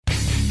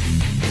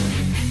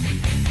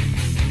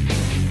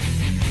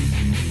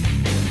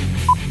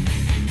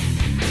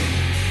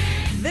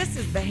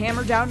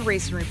Hammer Down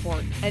Racing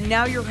Report. And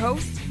now your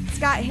hosts,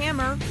 Scott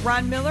Hammer,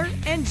 Ron Miller,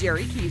 and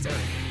Jerry Keyser.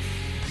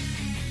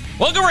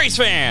 Welcome, race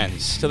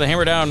fans, to the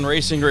Hammer Down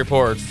Racing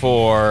Report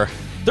for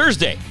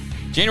Thursday,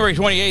 January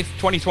 28th,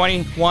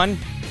 2021.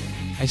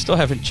 I still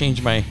haven't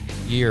changed my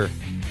year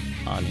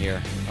on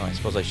here. Oh, I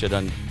suppose I should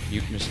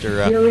unmute Mr.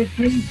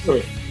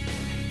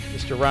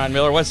 Ron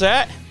Miller. What's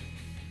that?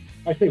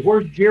 I say,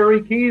 where's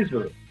Jerry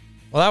Keyser?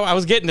 Well, I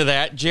was getting to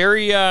that.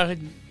 Jerry,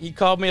 he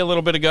called me a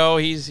little bit ago.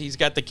 He's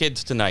got the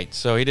kids tonight,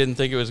 so he didn't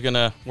think it was going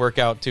to work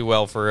out too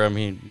well for him.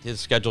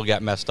 His schedule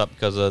got messed up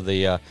because of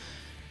the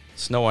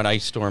snow and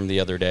ice storm the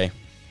other day.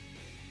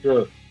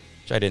 Sure.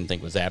 Which I didn't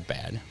think was that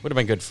bad. Would have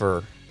been good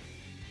for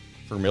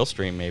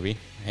Millstream, maybe.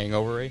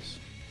 Hangover race.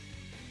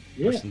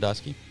 Yeah. For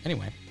Sandusky.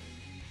 Anyway.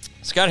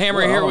 Scott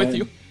Hammer here with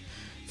you.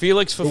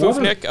 Felix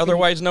Fafufnik,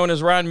 otherwise known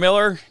as Ron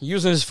Miller,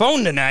 using his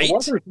phone tonight.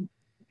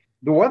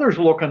 The weather's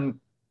looking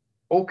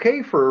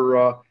okay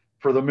for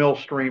the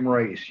Millstream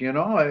race. You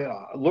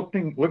know,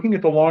 looking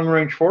at the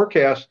long-range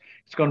forecast,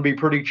 it's going to be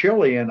pretty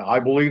chilly, and I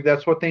believe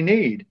that's what they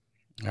need.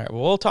 All right,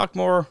 well, we'll talk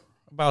more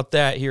about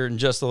that here in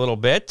just a little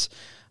bit.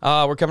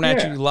 We're coming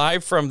at you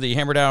live from the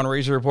Hammer Down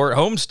Racing Report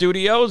home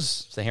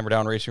studios. It's the Hammer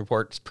Down Racing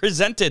Report is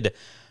presented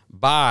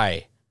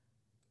by...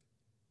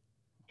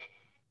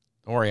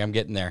 Don't worry, I'm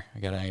getting there.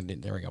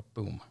 There we go.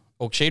 Boom.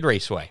 Oakshade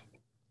Raceway.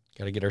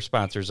 Got to get our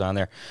sponsors on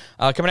there.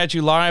 Coming at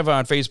you live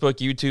on Facebook,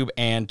 YouTube,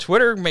 and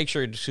Twitter. Make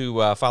sure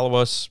to follow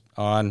us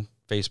on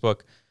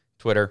Facebook,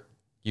 Twitter,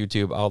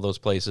 YouTube, all those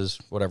places.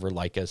 Whatever,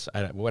 like us.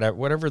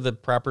 Whatever the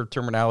proper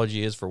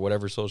terminology is for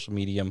whatever social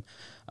medium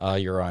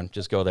you're on.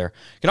 Just go there.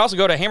 You can also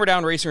go to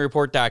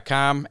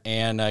hammerdownracingreport.com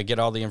and get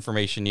all the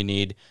information you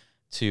need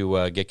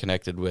to get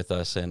connected with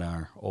us in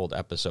our old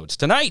episodes.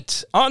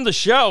 Tonight on the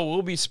show,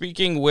 we'll be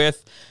speaking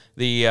with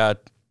the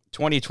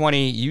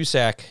 2020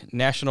 USAC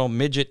National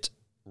Midget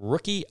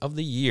Rookie of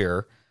the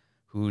Year,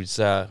 who's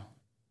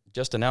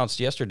just announced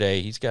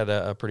yesterday he's got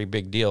a pretty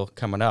big deal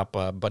coming up.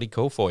 Buddy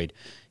Kofoid,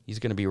 he's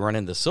going to be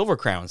running the Silver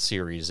Crown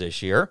Series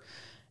this year,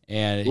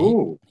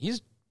 and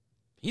he's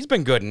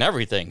been good in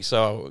everything.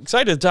 So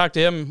excited to talk to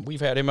him.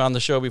 We've had him on the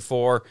show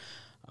before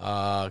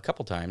a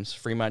couple times.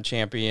 Fremont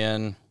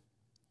champion.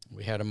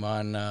 We had him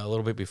on a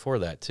little bit before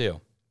that too.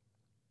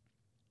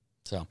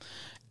 So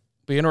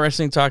be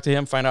interesting to talk to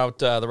him, find out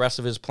the rest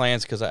of his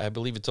plans, because I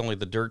believe it's only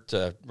the dirt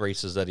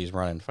races that he's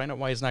running. Find out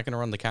why he's not going to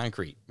run the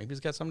concrete. Maybe he's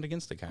got something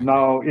against the concrete.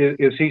 Now,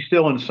 is he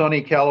still in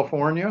sunny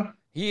California?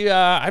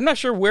 I'm not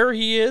sure where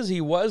he is.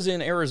 He was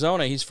in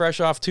Arizona. He's fresh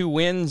off 2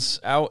 wins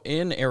out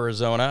in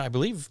Arizona. I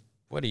believe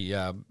he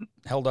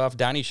held off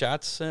Donnie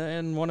Schatz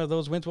in one of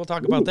those wins. We'll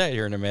talk about that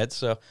here in a minute.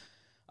 So,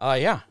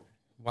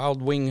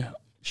 Wild Wing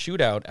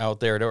shootout out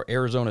there at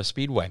Arizona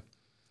Speedway.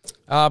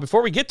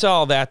 Before we get to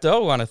all that,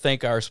 though, I want to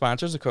thank our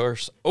sponsors, of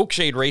course,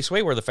 Oakshade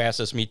Raceway. We're the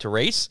fastest meet to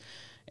race.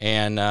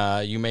 And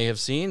you may have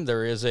seen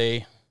there is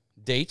a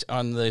date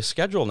on the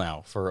schedule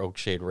now for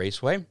Oakshade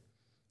Raceway.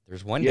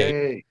 There's one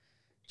date,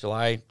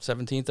 July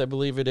 17th, I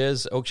believe it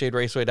is,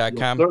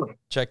 oakshaderaceway.com. Yes,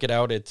 check it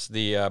out. It's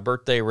the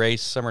birthday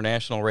race, summer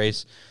national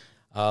race.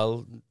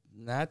 Not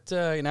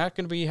going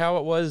to be how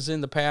it was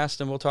in the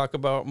past, and we'll talk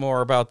more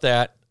about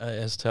that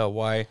as to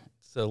why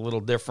it's a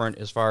little different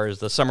as far as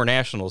the summer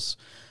nationals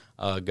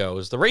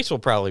goes. The race will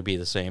probably be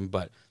the same,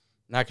 but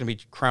not going to be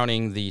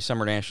crowning the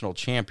Summer National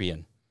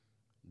champion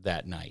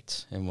that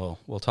night, and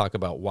we'll talk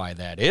about why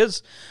that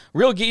is.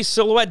 Real Geese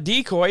Silhouette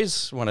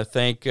Decoys. Want to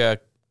thank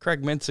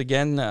Craig Mintz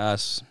again,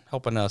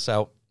 helping us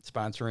out,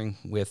 sponsoring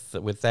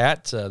with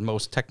that. The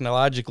most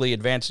technologically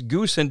advanced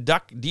goose and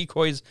duck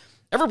decoys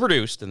ever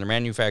produced, and they're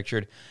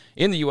manufactured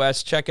in the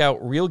U.S. Check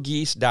out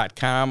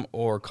realgeese.com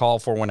or call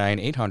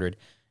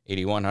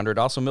 419-800-8100.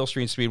 Also,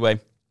 Millstream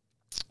Speedway.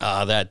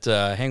 That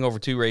Hangover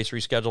 2 race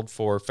rescheduled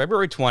for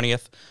February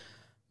 20th.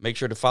 Make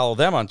sure to follow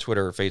them on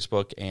Twitter or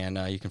Facebook, and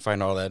you can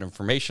find all that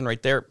information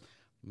right there,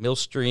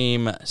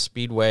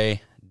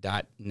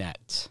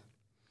 millstreamspeedway.net.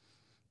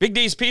 Big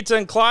D's Pizza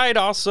in Clyde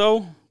also.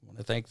 Want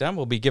to thank them.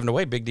 We'll be giving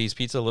away Big D's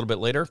Pizza a little bit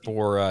later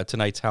for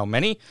tonight's How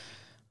Many.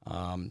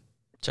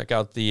 Check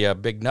out the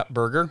Big Nut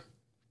Burger.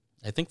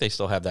 I think they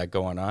still have that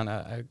going on.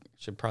 I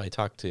should probably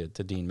talk to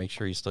Dean, make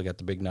sure he's still got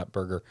the Big Nut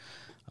Burger,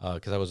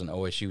 because that was an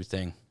OSU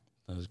thing.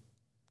 That was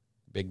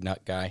Big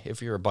Nut guy.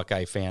 If you're a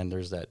Buckeye fan,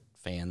 there's that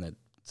fan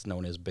that's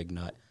known as Big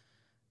Nut.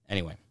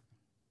 Anyway.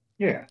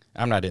 Yeah.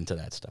 I'm not into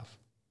that stuff.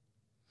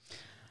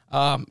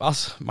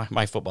 Also,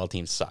 my football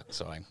team sucks,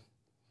 so I'm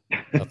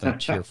nothing to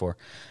cheer for.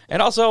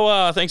 And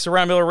also, thanks to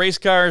Ron Miller Race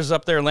Cars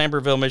up there in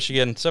Lambertville,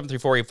 Michigan,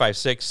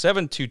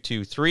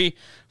 734-856-7223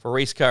 for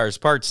race cars,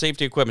 parts,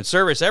 safety equipment,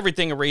 service,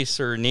 everything a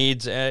racer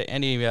needs.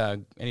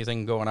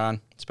 Anything going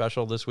on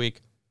special this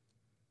week?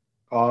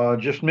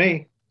 Just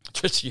me.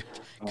 Just you.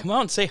 Come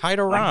on, say hi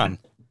to Ron.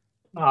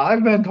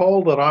 I've been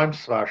told that I'm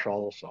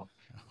special, so.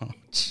 Oh,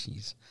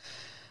 jeez.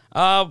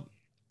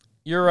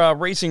 Your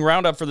racing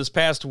roundup for this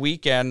past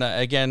week, and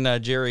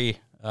again, Jerry,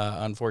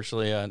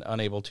 unfortunately,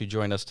 unable to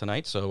join us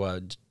tonight, so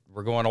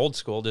we're going old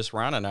school, just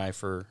Ron and I,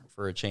 for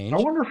a change. I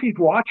wonder if he's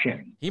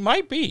watching. He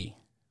might be.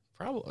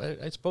 Probably.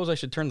 I suppose I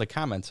should turn the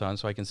comments on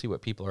so I can see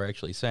what people are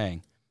actually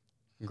saying.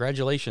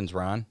 Congratulations,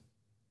 Ron.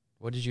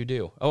 What did you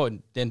do? Oh,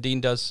 and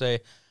Dean does say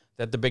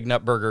that the Big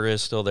Nut Burger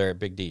is still there at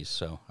Big D's.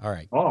 So, all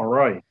right. All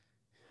right.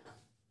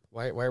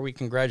 Why are we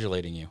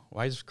congratulating you?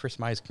 Why is Chris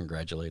Mize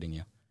congratulating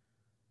you?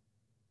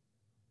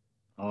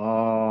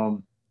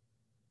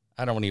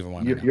 I don't even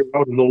want to know. You're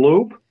out of the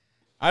loop?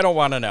 I don't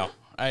want to know.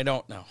 I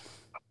don't know.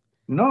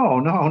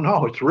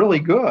 No. It's really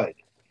good.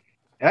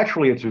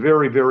 Actually, it's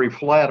very, very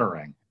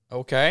flattering.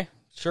 Okay.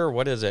 Sure.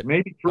 What is it?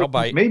 Maybe I'll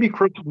bite. Maybe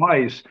Chris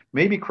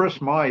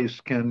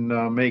Mize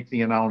can make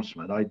the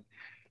announcement. I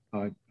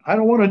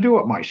don't want to do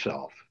it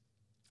myself.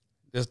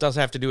 This does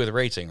have to do with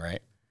racing,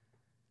 right?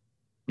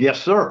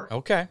 Yes, sir.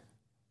 Okay.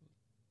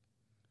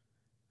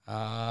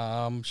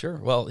 Sure.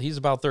 Well, he's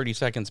about 30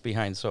 seconds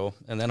behind,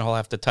 and then he'll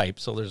have to type.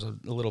 So there's a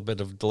little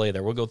bit of delay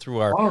there. We'll go through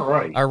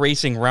our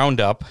racing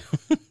roundup.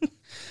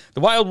 The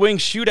Wild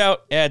Wings shootout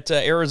at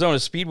Arizona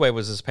Speedway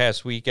was this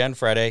past weekend,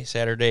 Friday,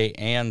 Saturday,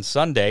 and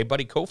Sunday.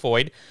 Buddy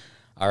Kofoid,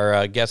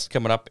 our guest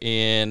coming up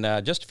in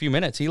just a few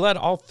minutes, he led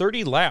all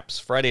 30 laps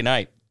Friday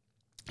night,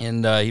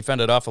 and he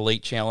fended off a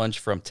late challenge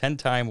from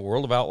 10-time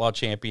World of Outlaw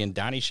champion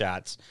Donnie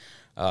Schatz.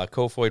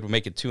 Kofoid would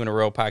make it 2 in a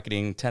row,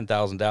 pocketing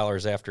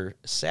 $10,000 after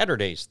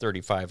Saturday's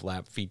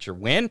 35-lap feature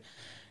win.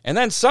 And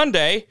then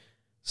Sunday,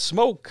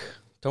 Smoke,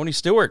 Tony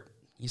Stewart,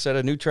 he set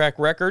a new track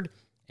record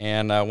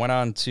and went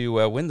on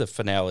to win the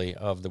finale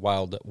of the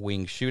Wild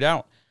Wing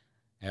Shootout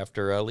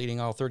after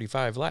leading all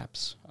 35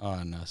 laps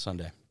on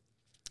Sunday.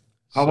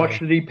 How much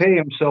did he pay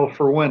himself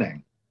for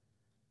winning?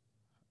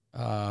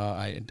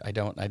 I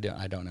don't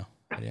know.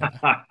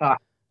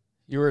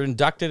 You were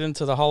inducted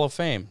into the Hall of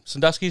Fame,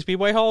 Sandusky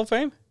Speedway Hall of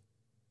Fame.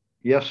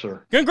 Yes,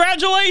 sir.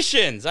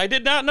 Congratulations! I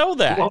did not know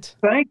that. Well,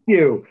 thank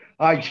you.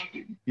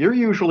 You're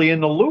usually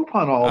in the loop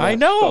on all that. I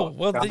know.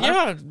 Stuff. Well,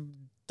 yeah.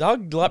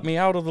 Doug let me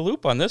out of the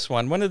loop on this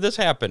one. When did this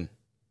happen?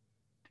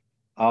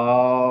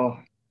 I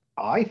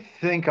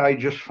think I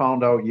just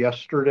found out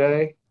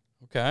yesterday.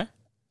 Okay.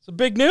 It's a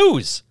big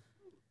news.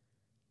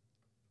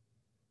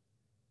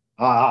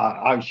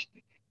 First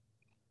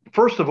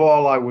of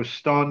all, I was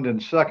stunned,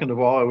 and second of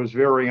all, I was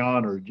very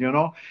honored. You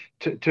know,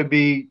 to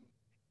be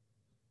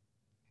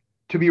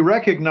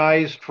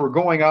recognized for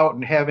going out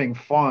and having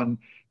fun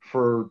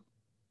for,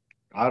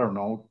 I don't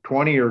know,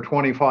 20 or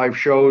 25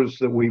 shows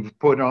that we've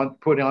put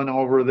on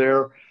over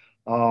there.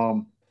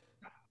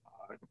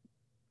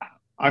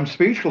 I'm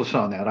speechless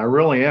on that. I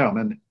really am.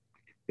 And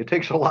it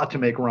takes a lot to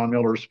make Ron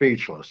Miller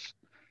speechless.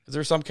 Is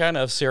there some kind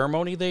of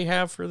ceremony they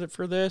have for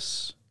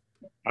this?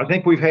 I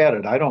think we've had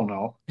it. I don't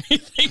know. You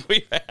think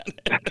we've had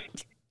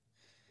it?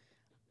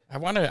 I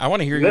want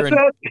to hear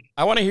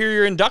I want to hear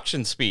your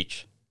induction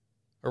speech.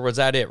 Or was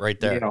that it right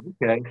there? Yeah,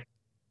 okay.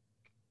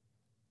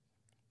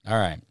 All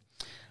right.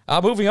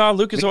 Moving on,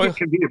 Lucas Oil. It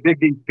can be a Big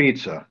D's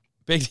Pizza.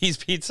 Big D's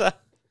Pizza?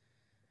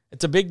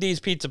 It's a Big D's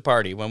Pizza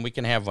party when we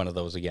can have one of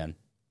those again.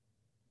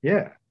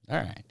 Yeah. All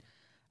right.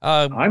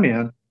 I'm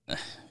in.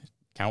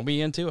 Count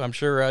me in too. I'm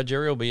sure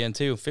Jerry will be in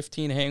too.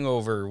 15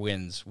 hangover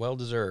wins.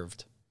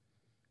 Well-deserved.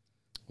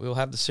 We'll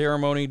have the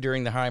ceremony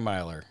during the High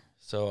Miler.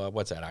 So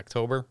what's that,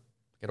 October?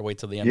 Got to wait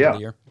till the end of the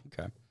year?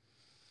 Okay.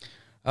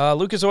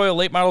 Lucas Oil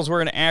late models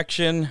were in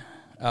action.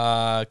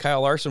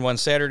 Kyle Larson won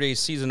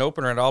Saturday's season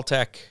opener at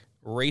Alltech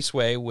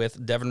Raceway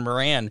with Devin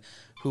Moran,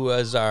 who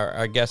was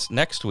our guest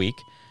next week.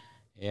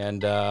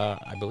 And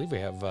I believe we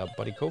have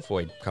Buddy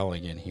Kofoid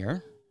calling in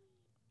here.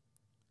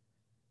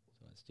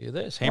 So let's do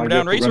this. Hammer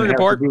Down Racing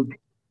Report.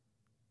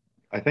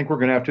 I think we're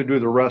going to have to do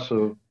the rest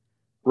of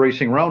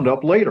Racing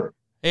Roundup later.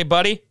 Hey,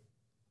 Buddy.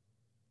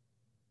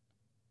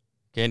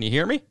 Can you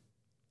hear me?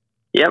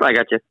 Yep, I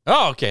got you.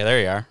 Oh, okay.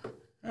 There you are.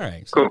 All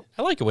right. So cool.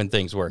 I like it when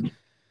things work.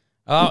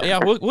 Yeah,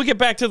 we'll get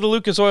back to the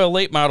Lucas Oil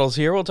late models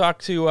here. We'll talk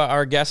to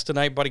our guest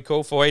tonight, Buddy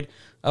Kofoid.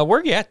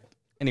 Where are you at?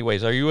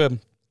 Anyways, are you in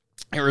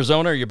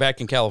Arizona or are you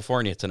back in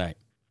California tonight?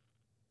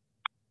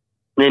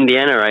 In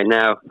Indiana right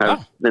now.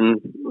 I've been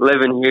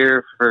living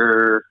here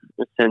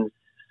since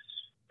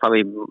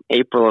probably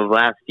April of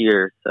last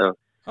year. So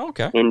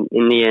okay. In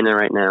Indiana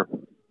right now.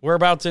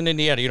 Whereabouts in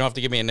Indiana? You don't have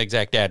to give me an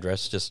exact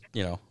address. Just,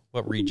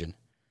 what region?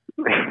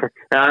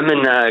 I'm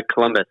in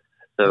Columbus.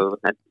 So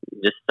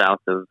just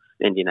south of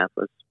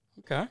Indianapolis.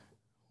 Okay.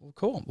 Well,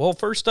 cool. Well,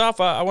 first off,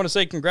 I want to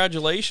say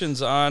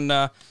congratulations on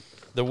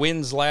the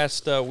wins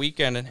last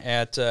weekend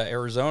at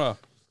Arizona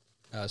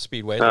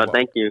Speedway.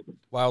 Thank you.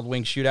 Wild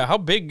Wing Shootout. How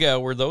big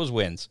were those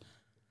wins?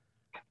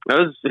 It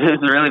was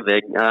really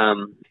big. I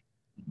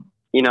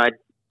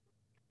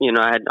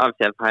had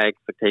obviously have high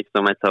expectations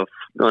on myself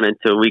going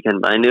into a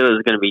weekend, but I knew it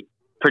was going to be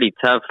pretty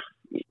tough,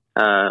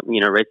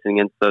 racing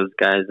against those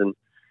guys. And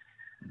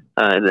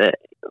the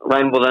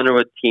Ryan Bull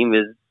Underwood team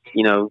is,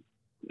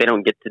 they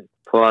don't get to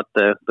pull out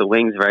the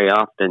wings very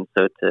often.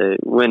 So to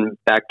win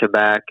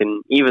back-to-back,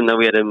 and even though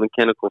we had a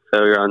mechanical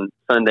failure on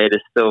Sunday, to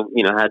still,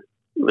 had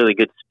really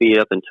good speed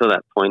up until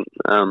that point.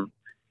 I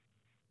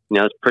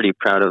was pretty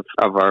proud of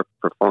our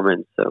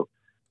performance. So,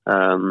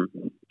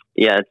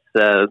 it's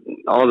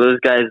all those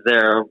guys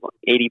there,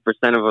 80%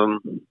 of them,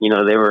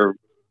 they were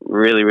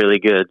really, really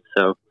good.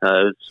 So it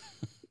was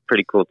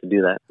pretty cool to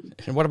do that.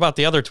 And what about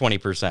the other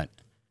 20%?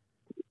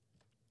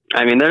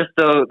 I mean, they're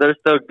still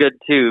good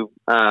too.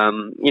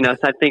 You know,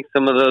 so I think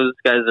some of those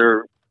guys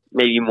are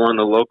maybe more on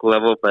the local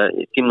level, but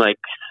it seemed like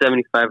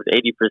 75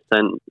 to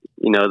 80%.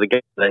 You know, the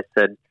guys that I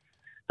said,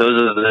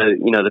 those are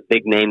the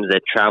big names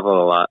that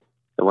travel a lot.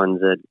 The ones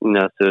that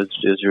so it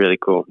was really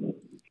cool.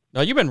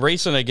 Now, you've been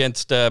racing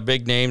against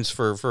big names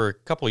for a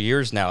couple of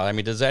years now. I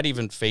mean, does that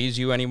even faze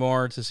you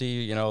anymore to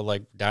see,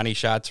 like Donnie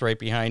Schatz right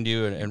behind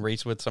you and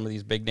race with some of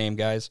these big name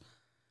guys?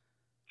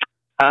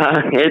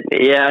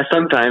 Yeah,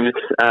 sometimes.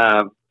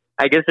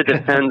 I guess it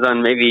depends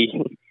on maybe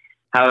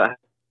how.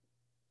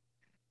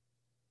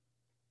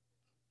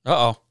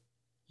 Uh-oh.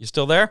 You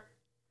still there?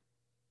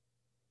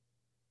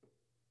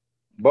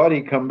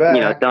 Buddy, come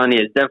back. Donnie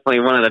is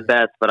definitely one of the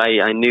best, but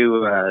I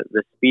knew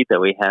the speed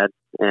that we had,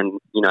 and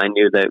I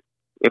knew that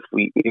if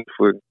we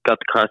got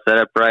the car set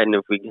up right and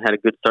if we had a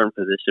good starting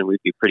position,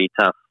 we'd be pretty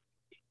tough.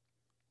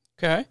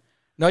 Okay.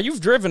 Now,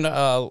 you've driven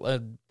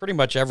pretty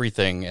much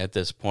everything at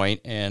this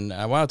point, and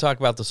I want to talk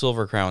about the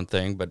Silver Crown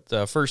thing,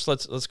 but first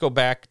let's go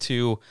back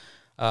to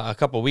a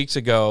couple of weeks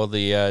ago,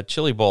 the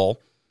Chili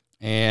Bowl,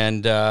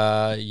 and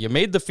you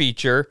made the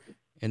feature,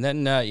 and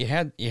then you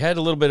had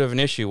a little bit of an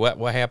issue.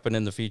 What happened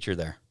in the feature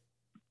there?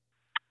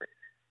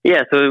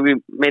 Yeah, so we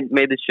made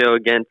the show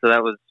again, so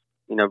that was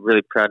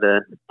really proud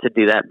to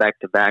do that back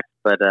to back.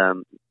 But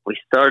we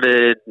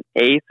started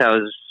 8th. I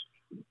was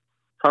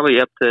probably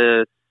up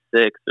to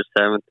 6th or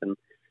 7th, and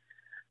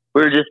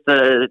we were just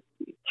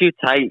too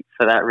tight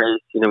for that race.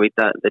 We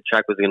thought the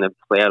track was going to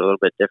play out a little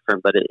bit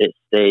different, but it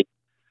stayed,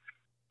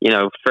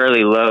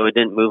 fairly low. It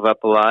didn't move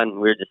up a lot, and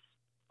we were just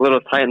a little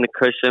tight in the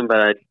cushion.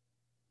 But I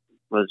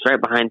was right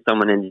behind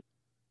someone and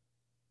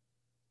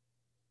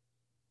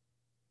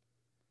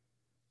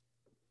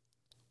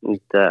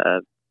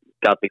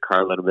got the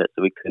car a little bit,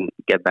 so we couldn't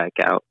get back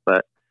out.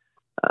 But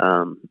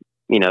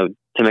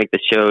to make the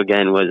show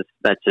again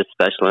that's just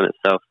special in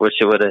itself. Wish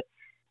it would have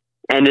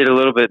ended a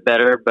little bit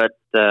better, but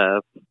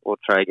we'll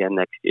try again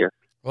next year.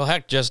 Well,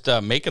 heck, just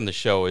making the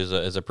show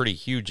is a pretty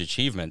huge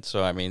achievement.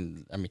 So I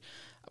mean,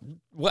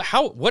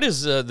 what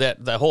is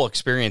that whole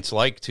experience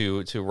like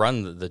to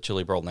run the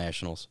Chili Bowl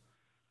Nationals?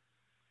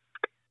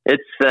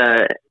 It's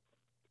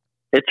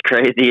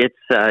crazy. It's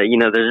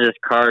there's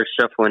just cars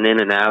shuffling in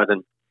and out,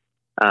 and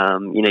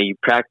you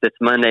practice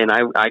Monday, and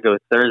I go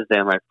Thursday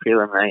on my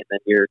prelim, right? And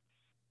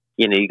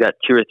then you got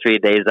 2 or 3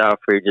 days off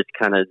where you're just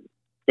kind of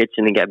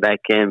itching to get back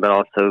in, but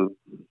also,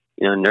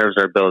 nerves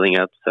are building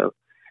up. So,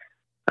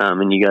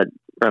 and you got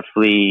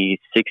roughly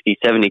 60,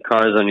 70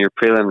 cars on your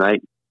prelim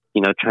night,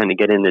 trying to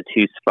get into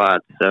 2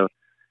 spots. So,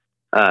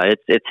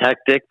 it's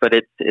hectic, but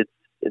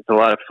it's a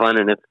lot of fun.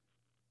 And if,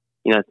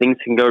 things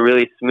can go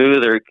really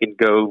smooth or it could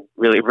go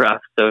really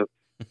rough. So,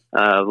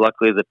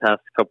 luckily the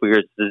past couple of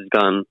years has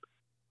gone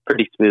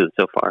pretty smooth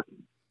so far.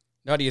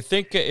 Now, do you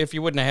think if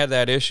you wouldn't have had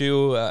that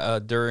issue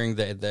during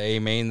the A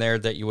main there,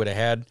 that you would have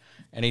had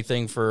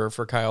anything for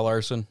Kyle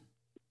Larson?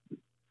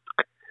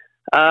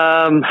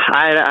 I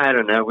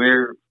don't know.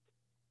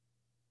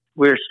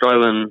 We're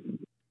struggling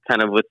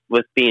kind of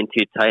with being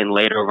too tight and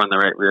late over on the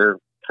right rear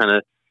kind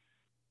of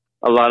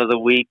a lot of the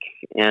week,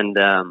 and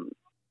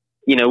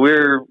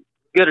we're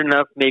good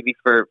enough maybe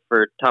for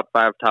top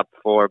 5, top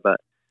 4, but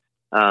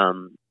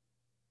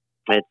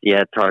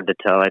it's hard to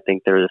tell. I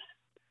think there's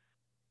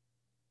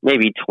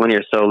maybe 20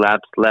 or so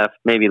laps left,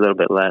 maybe a little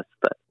bit less,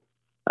 but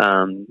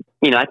I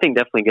think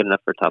definitely good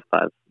enough for top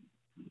 5.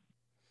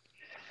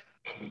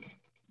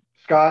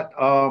 Scott,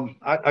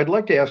 I'd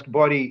like to ask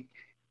Buddy,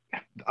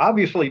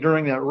 obviously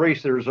during that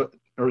race or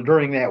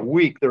during that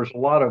week, there's a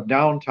lot of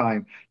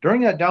downtime.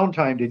 During that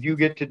downtime, did you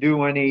get to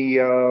do any,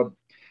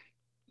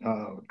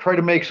 try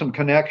to make some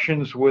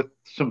connections with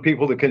some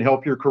people that can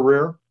help your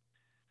career?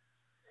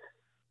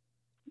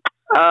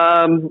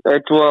 A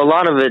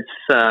lot of it's,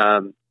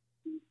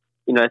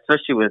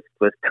 especially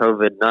with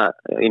COVID, not,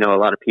 a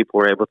lot of people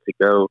were able to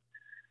go.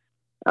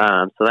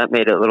 So that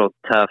made it a little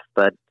tough,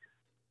 but,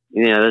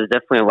 there's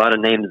definitely a lot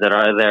of names that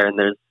are there, and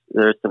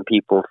there's some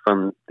people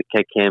from the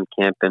KCAM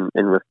camp and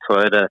with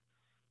Toyota,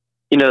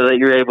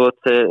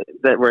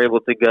 that we're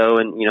able to go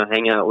and,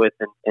 hang out with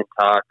and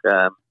talk,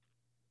 but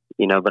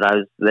I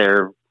was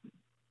there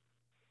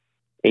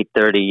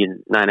 8:30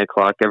 and 9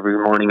 o'clock every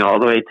morning, all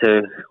the way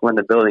to when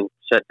the building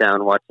shut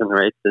down, watching the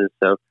races.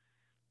 So,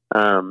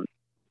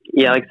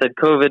 like I said,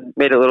 COVID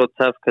made it a little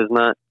tough because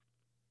not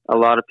a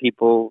lot of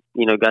people,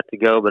 got to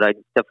go, but I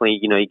definitely,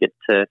 you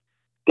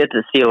get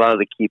to see a lot of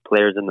the key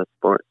players in the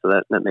sport. So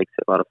that makes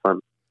it a lot of fun.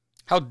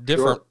 How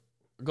different?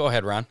 Sure. Go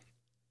ahead, Ron.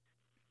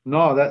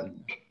 No,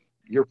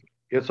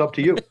 it's up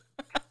to you.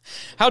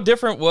 How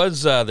different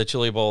was the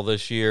Chili Bowl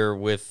this year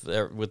with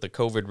the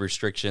COVID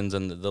restrictions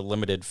and the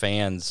limited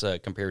fans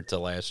compared to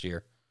last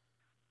year?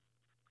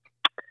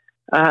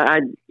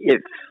 A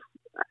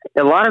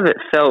lot of it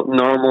felt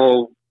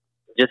normal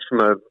just from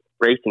a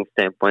racing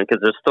standpoint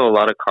because there's still a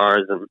lot of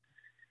cars and,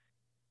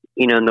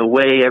 and the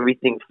way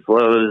everything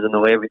flows and the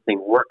way everything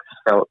works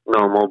felt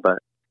normal. But,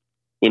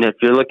 if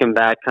you're looking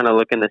back, kind of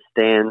look in the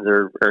stands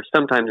or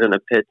sometimes in the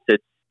pits,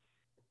 it's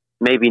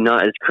maybe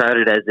not as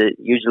crowded as it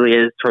usually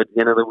is towards the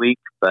end of the week.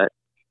 But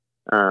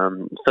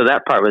so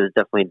that part was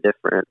definitely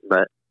different.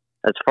 But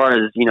as far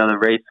as, the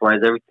race-wise,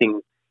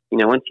 everything,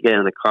 once you get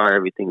in the car,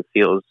 everything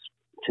feels,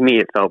 to me,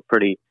 it felt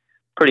pretty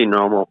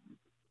normal.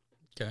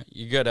 Okay.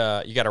 You got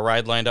a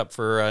ride lined up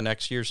for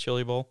next year's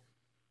Chili Bowl?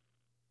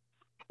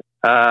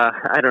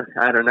 I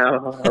don't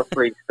know.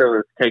 Hopefully still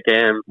with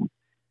KKM.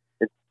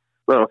 It's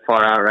a little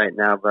far out right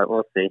now, but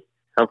we'll see.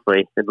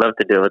 Hopefully. I'd love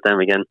to do it with them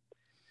again.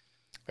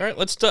 All right,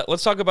 let's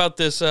talk about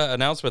this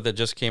announcement that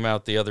just came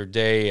out the other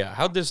day.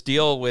 How'd this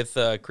deal with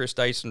Chris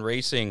Dyson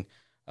Racing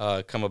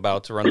come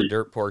about to run the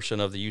dirt portion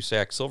of the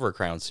USAC Silver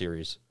Crown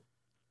Series?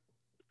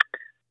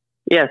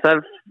 Yes,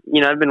 I've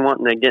been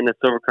wanting to get in a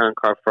Silver Crown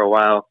car for a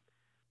while.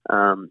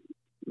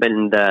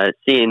 Been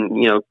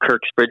seeing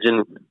Kirk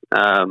Spridgen,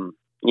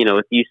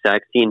 with USAC,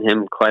 seeing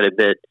him quite a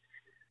bit.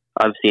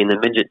 Obviously, in the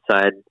midget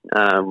side,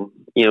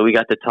 we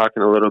got to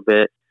talking a little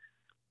bit.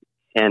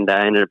 And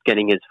I ended up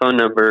getting his phone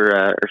number,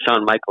 or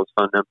Shawn Michaels'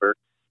 phone number,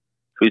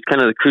 who's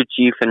kind of the crew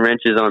chief and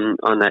wrenches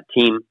on that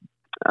team.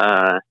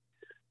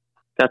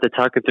 Got to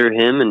talking through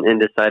him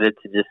and decided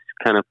to just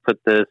kind of put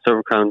the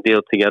Silver Crown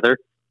deal together.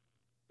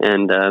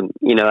 And,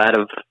 out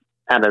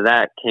of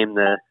that came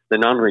the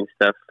non-ring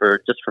stuff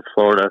for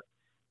Florida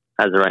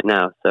as of right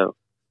now. So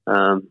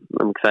I'm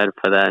excited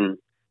for that. And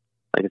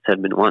like I said,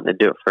 I've been wanting to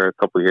do it for a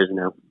couple of years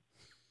now.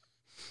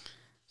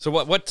 So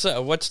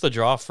what's the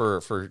draw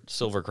for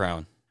Silver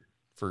Crown?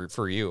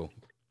 For you,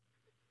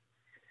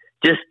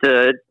 just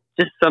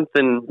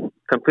something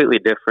completely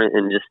different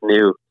and just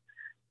new,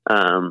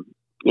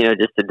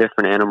 just a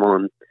different animal,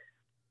 and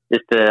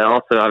just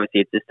also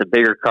obviously it's just a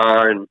bigger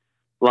car and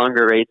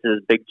longer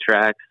races, big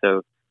tracks.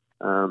 So,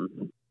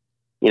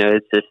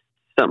 it's just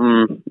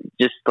something,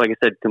 just like I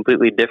said,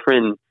 completely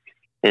different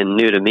and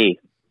new to me.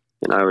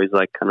 And I always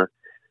like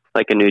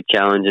a new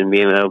challenge and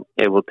being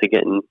able to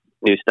get in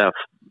new stuff.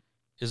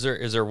 Is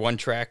there one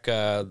track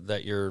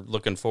that you're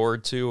looking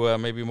forward to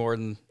maybe more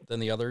than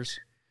the others?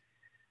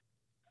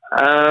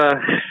 I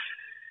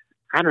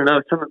don't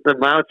know. Some of the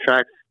mile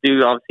tracks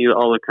do obviously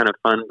all look kind of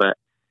fun, but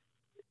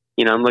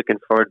I'm looking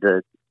forward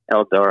to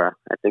Eldora.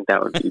 I think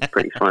that would be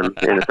pretty fun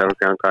in a Silver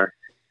Crown car.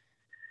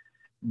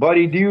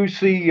 Buddy, do you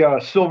see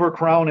Silver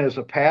Crown as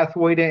a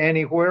pathway to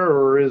anywhere,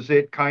 or is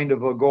it kind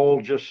of a goal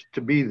just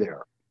to be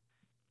there?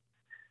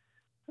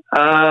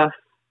 I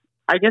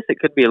guess it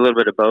could be a little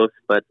bit of both,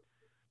 but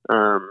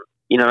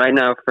right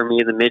now for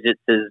me, the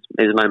midgets is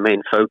my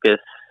main focus,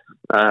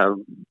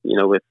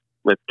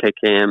 with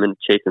KKM and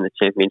chasing the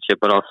championship,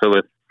 but also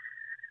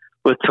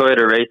with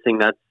Toyota Racing,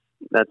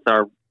 that's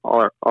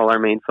all our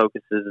main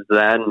focus is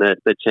that and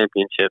the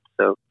championship.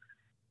 So,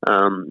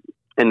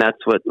 and that's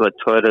what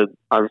Toyota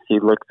obviously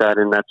looks at,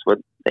 and that's what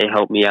they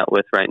help me out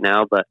with right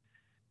now. But,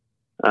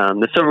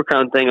 the Silver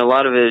Crown thing, a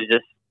lot of it is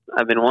just,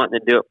 I've been wanting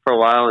to do it for a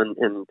while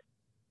and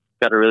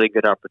got a really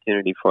good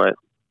opportunity for it.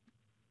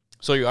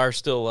 So you are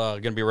still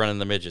going to be running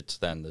the midgets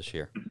then this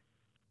year?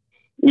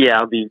 Yeah,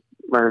 I'll be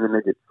running the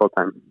midgets full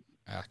time.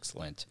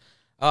 Excellent.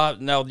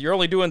 Now you're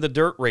only doing the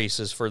dirt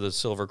races for the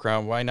Silver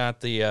Crown. Why not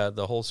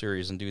the whole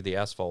series and do the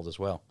asphalt as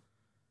well?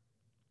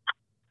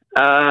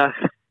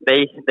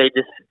 They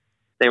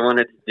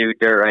wanted to do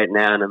dirt right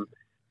now, and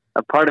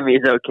a part of me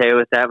is okay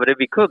with that. But it'd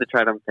be cool to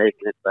try them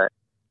taking it. But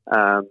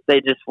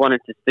they just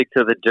wanted to stick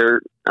to the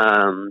dirt.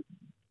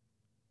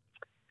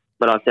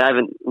 But I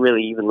haven't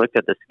really even looked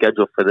at the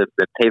schedule for the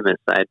pavement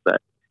side,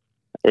 but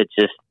it's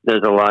just,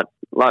 there's a lot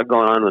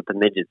going on with the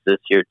midgets this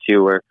year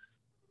too, where,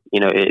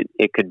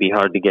 it could be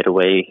hard to get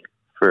away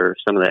for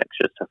some of the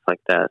extra stuff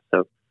like that.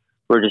 So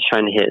we're just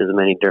trying to hit as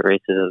many dirt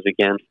races as we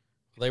can.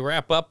 They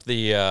wrap up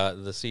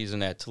the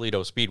season at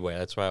Toledo Speedway.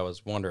 That's why I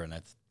was wondering.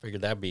 I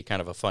figured that'd be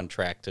kind of a fun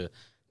track to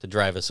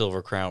drive a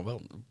Silver Crown.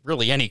 Well,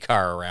 really any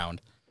car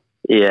around.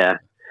 Yeah.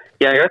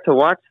 I got to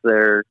watch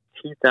their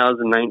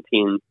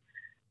 2019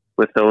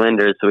 with the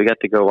Linders, so we got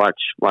to go watch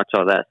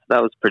all that. So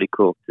that was pretty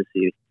cool to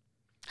see.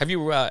 Have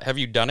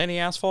you done any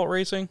asphalt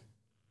racing?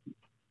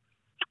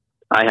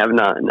 I have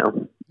not,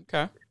 no.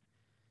 Okay.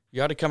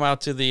 You ought to come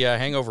out to the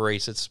hangover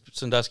race at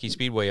Sandusky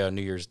Speedway on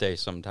New Year's Day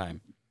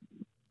sometime.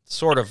 It's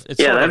sort of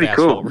asphalt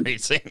cool.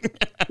 Racing.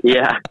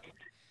 Yeah,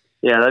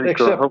 that'd be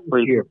cool.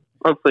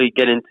 Hopefully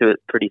get into it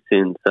pretty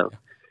soon. So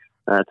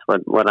that's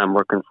what I'm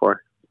working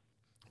for.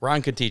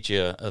 Ron could teach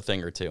you a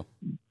thing or two.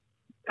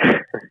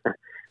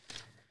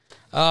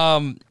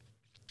 Do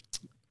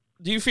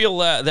you feel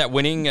that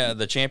winning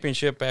the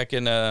championship back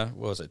in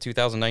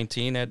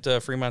 2019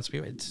 at Fremont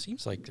Speedway? It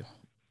seems like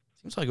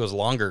it was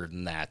longer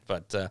than that,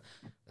 but that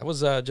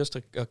was just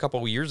a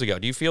couple of years ago.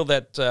 Do you feel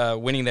that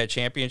winning that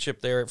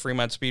championship there at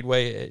Fremont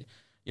Speedway,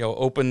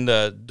 opened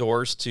the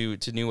doors to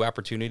new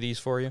opportunities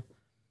for you?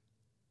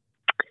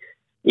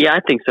 Yeah, I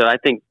think so. I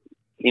think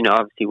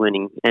obviously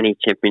winning any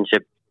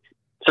championship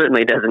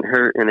certainly doesn't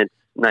hurt, and it's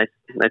nice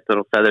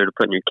little feather to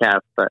put in your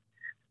cap. But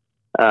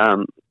I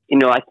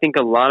think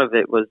a lot of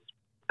it was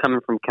coming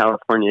from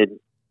California.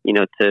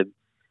 To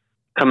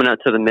coming out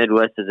to the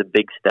Midwest is a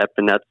big step,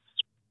 and that's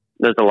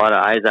there's a lot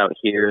of eyes out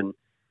here, and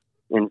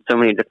so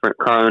many different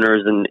car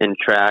owners and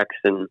tracks,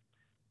 and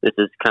this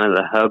is kind of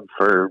the hub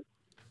for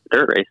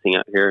dirt racing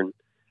out here. And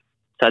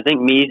so I think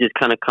me just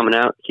kind of coming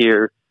out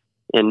here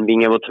and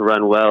being able to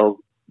run well,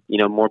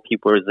 more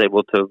people is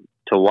able to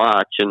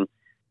watch, and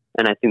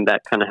I think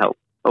that kind of helped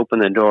open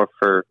the door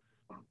for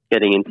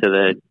getting into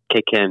the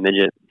KKM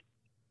midget.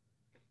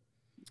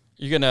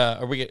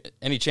 Are we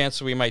any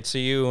chance we might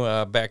see you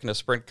back in a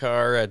sprint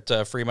car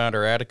at Fremont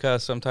or Attica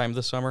sometime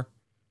this summer?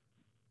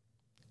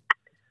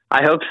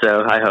 I hope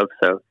so.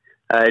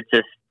 It's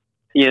just,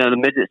 the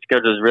midget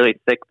schedule is really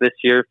thick this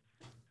year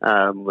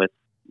with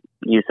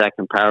USAC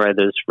and Power Ride.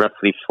 There's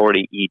roughly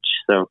 40 each.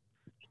 So,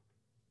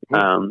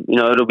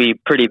 it'll be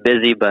pretty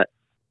busy, but,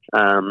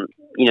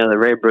 the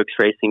Ray Brooks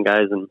racing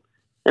guys and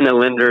the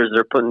Linders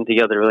are putting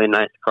together really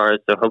nice cars.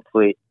 So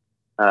hopefully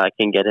I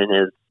can get in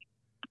as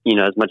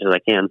much as I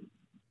can.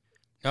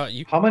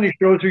 How many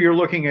shows are you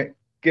looking at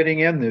getting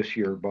in this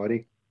year,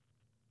 buddy?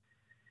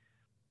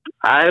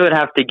 I would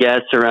have to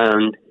guess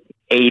around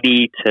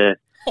 80 to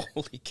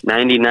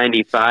 90,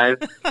 95.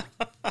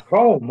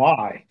 Oh,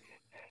 my.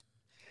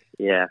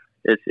 Yeah,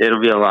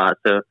 it'll be a lot.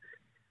 So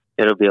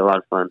it'll be a lot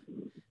of fun.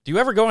 Do you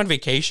ever go on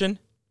vacation?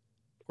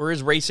 Or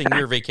is racing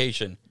your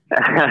vacation?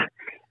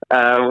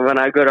 When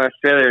I go to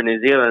Australia or New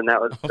Zealand, that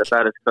was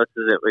about as close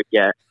as it would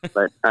get.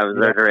 But I was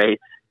there to race.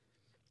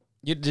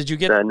 Did you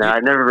get? No,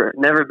 I've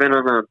never been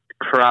on a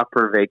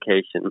proper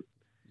vacation.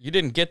 You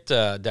didn't get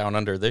down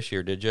under this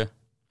year, did you?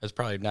 That's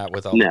probably not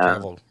with all the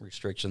travel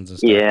restrictions and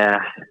stuff. Yeah,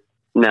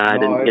 I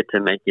didn't get to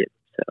make it.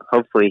 So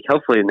hopefully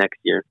next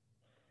year.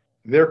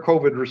 Their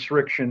COVID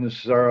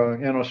restrictions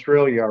in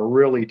Australia are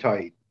really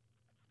tight.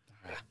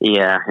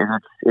 Yeah,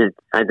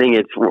 I think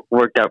it's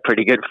worked out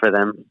pretty good for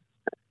them.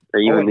 Or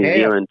even New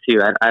Zealand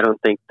too. I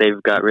don't think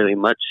they've got really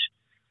much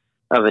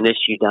of an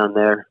issue down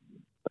there.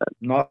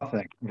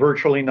 Nothing.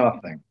 Virtually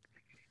nothing.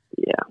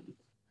 Yeah.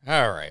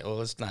 All right. Well,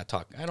 let's not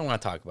talk. I don't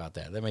want to talk about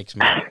that. That makes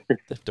me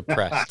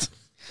depressed.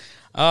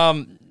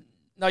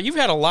 Now, you've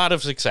had a lot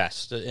of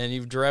success, and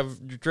you've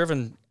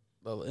driven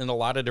in a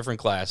lot of different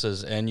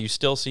classes, and you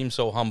still seem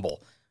so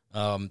humble.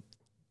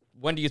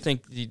 When do you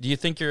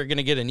think you're going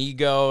to get an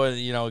ego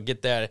and,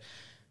 get that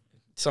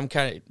some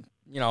kind of,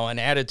 an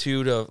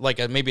attitude of like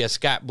maybe a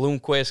Scott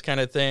Bloomquist kind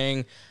of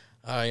thing,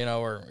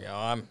 or,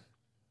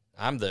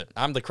 I'm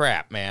the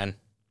crap, man.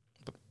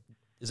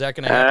 Is that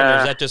going to happen, or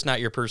is that just not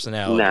your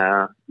personality?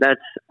 No,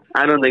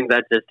 I don't think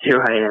that's just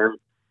who I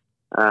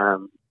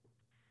am.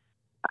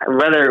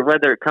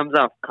 Whether it comes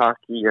off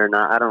cocky or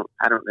not, I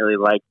don't really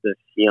like the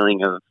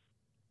feeling of,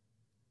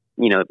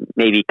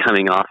 maybe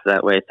coming off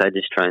that way. So I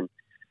just try and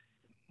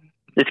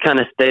just kind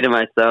of stay to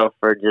myself,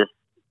 or just,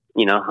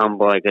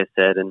 humble, like I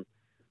said. And,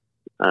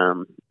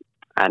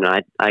 I don't know,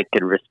 I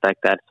could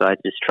respect that. So I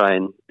just try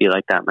and be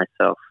like that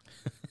myself.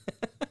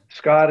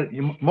 Scott,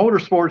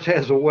 motorsports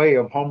has a way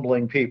of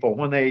humbling people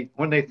when they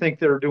think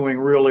they're doing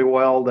really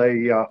well.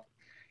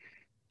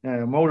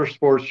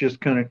 Motorsports just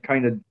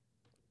kind of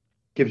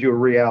gives you a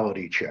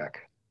reality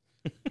check.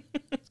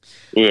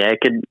 Yeah,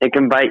 it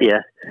can bite you.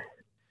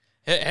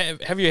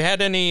 Have you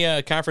had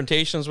any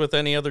confrontations with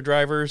any other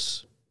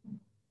drivers?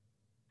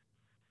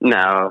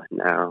 No,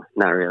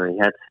 not really.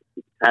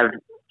 I've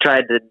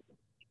tried to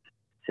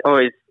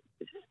always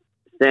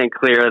stand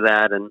clear of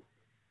that, and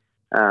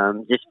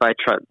just by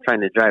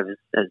trying to drive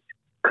as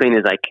clean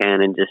as I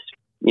can, and just,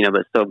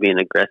 but still being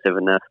aggressive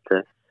enough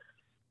to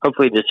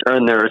hopefully just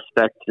earn their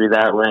respect through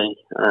that way.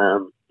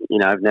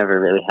 I've never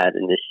really had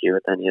an issue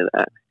with any of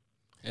that.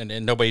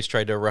 And nobody's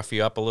tried to rough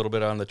you up a little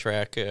bit on the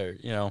track,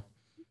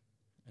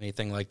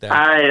 anything like that?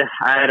 I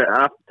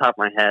off the top of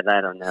my head,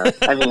 I don't know.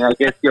 I mean, I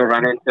guess you'll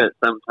run into it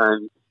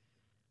sometimes.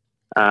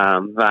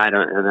 But I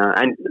don't know.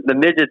 The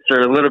midgets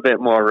are a little bit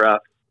more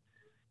rough,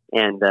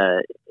 and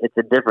it's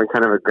a different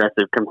kind of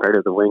aggressive compared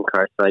to the wing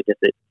car. So I guess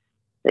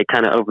it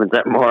kind of opens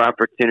up more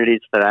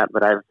opportunities for that.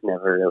 But I've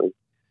never really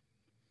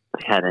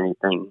had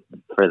anything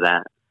for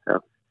that. So,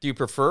 do you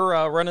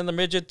prefer running the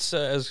midgets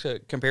as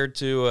compared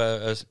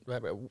to?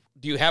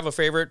 Do you have a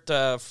favorite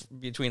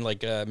between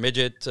like a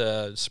midget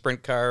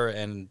sprint car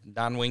and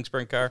non-wing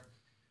sprint car?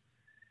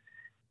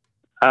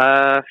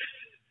 No,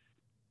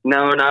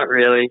 not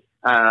really.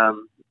 I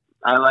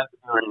like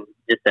doing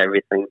just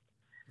everything.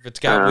 If it's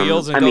got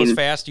wheels and goes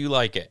fast, you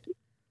like it?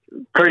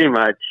 Pretty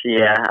much,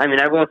 yeah. I mean,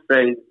 I will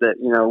say that,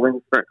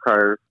 wing sprint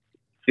car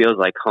feels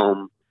like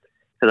home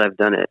because I've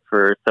done it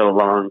for so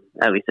long.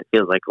 At least it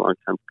feels like a long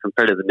time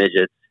compared to the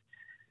midgets.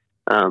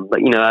 But,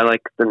 I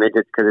like the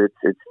midgets because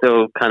it's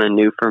still kind of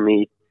new for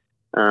me.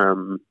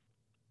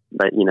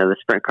 But, the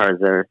sprint cars,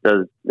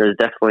 there's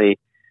definitely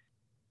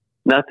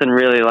nothing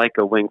really like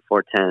a wing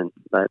 410,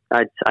 but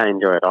I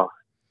enjoy it all.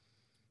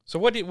 So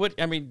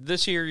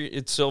this year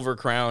it's Silver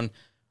Crown.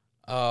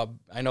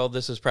 I know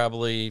this is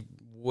probably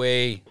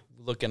way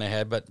looking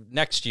ahead, but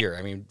next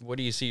year, what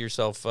do you see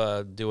yourself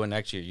doing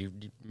next year? You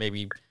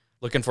maybe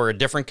looking for a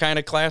different kind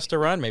of class to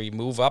run, maybe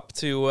move up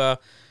to, one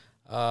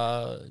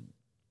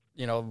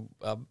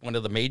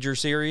of the major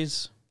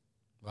series?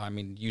 Well, I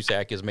mean,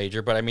 USAC is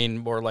major, but I mean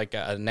more like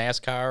a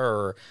NASCAR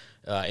or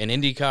an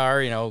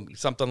IndyCar,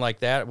 something like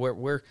that.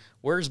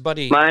 Where's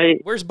Buddy?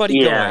 Where's Buddy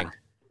going?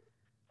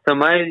 So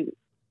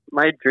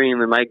my dream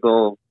and my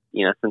goal,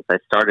 since I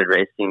started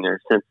racing, or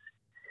since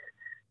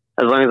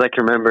as long as I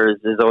can remember,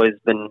 has always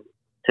been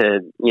to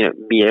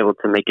be able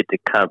to make it to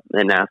Cup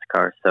and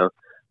NASCAR. So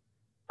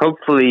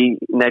hopefully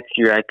next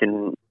year I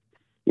can.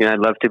 I'd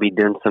love to be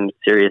doing some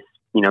serious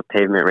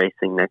pavement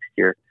racing next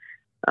year,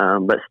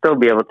 but still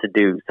be able to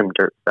do some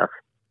dirt stuff.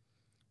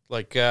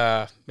 Like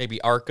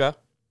maybe ARCA.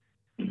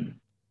 Maybe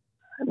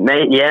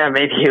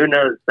who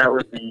knows? That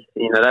would be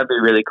that'd be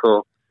really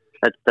cool.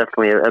 That's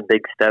definitely a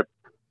big step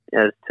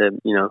as to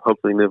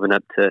hopefully moving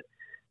up to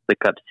the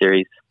Cup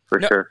Series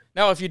for sure.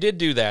 Now, if you did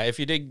do that, if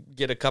you did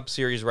get a Cup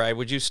Series ride,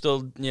 would you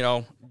still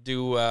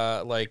do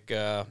like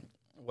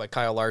what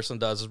Kyle Larson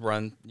does,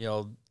 run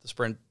the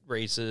sprint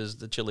races,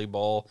 the Chili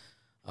Bowl,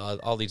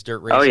 all these dirt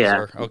races? Oh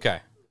yeah. Okay,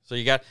 so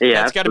you got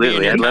that's got to be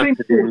in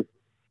your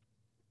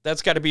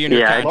That's got to be in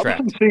your contract.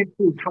 Larson seems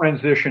to have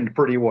transitioned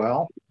pretty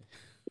well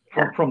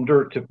from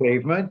dirt to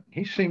pavement.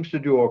 He seems to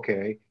do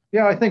okay.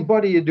 Yeah, I think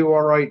Buddy, you do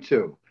all right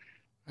too.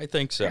 I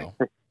think so.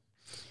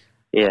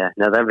 Yeah,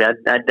 no,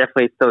 I'd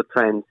definitely still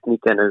try and sneak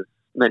in as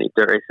many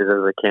dirt races as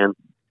I can.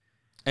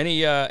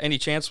 Any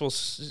chance we'll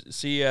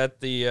see you at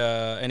the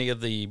any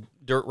of the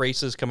dirt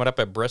races coming up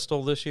at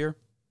Bristol this year?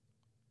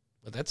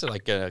 But that's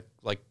like a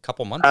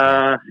couple months.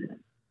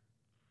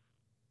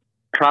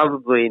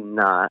 Probably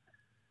not.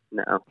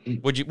 No.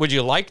 Would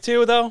you like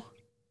to though?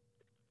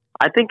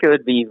 I think it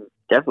would be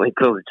definitely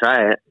cool to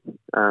try it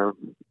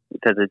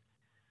because it's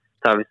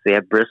obviously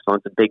at Bristol.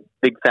 It's a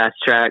big fast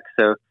track,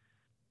 so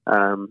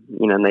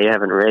and they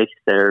haven't raced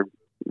there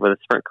with a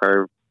sprint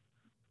car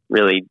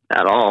really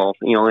at all.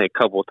 Only a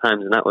couple of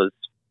times, and I was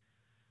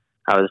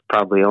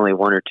probably only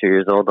 1 or 2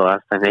 years old the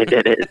last time they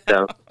did it.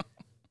 So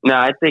no,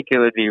 I think it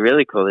would be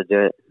really cool to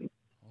do it.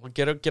 Well,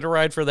 get a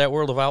ride for that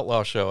World of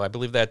Outlaw show. I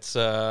believe that's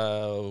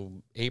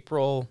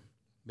April.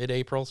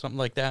 Mid-April, something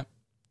like that,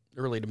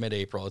 early to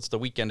mid-April. It's the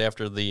weekend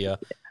after the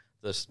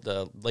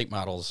late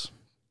models.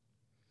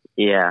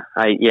 Yeah,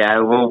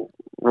 we'll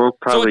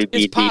probably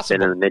be deep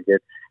into the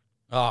midgets.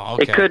 Oh,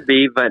 okay. It could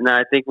be, but no,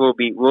 I think we'll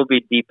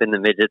be deep in the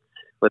midgets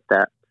with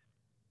that.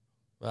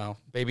 Well,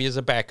 maybe as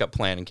a backup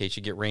plan in case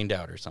you get rained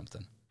out or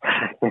something.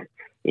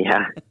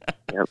 Yeah.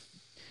 Yep.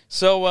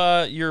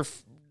 So your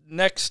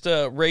next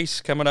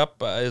race coming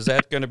up, is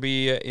that going to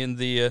be in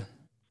the?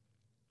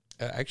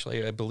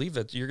 Actually, I believe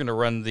that you're going to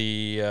run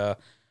the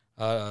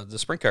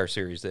Sprint Car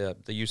Series, the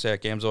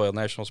USAC AMSOIL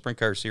National Sprint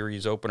Car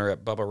Series opener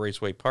at Bubba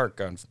Raceway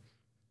Park on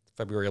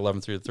February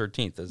 11th through the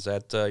 13th. Is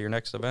that your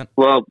next event?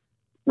 Well,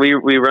 we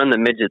run the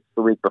midgets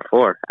the week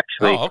before,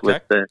 actually. Oh, okay.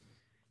 So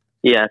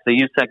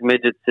USAC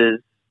midgets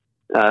is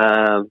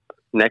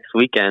next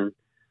weekend,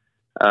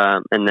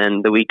 and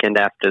then the weekend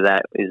after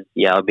that is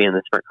I'll be in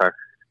the sprint car.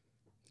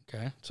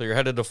 Okay, so you're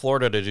headed to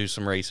Florida to do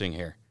some racing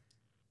here.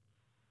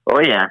 Oh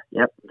yeah,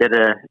 yep.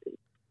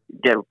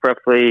 Get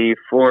roughly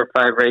 4 or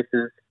 5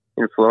 races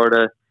in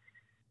Florida,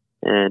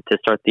 and to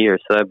start the year.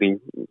 So that'd be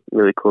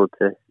really cool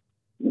to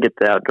get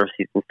the outdoor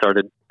season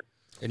started.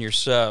 And your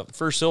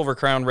first Silver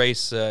Crown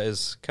race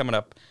is coming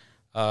up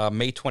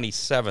May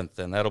 27th,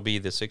 and that'll be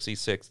the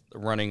 66th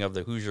running of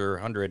the Hoosier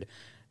 100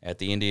 at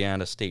the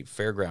Indiana State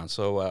Fairgrounds.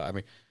 So I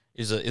mean,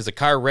 is the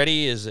car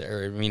ready?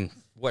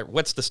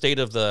 What's the state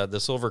of the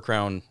Silver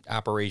Crown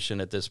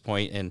operation at this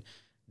point? And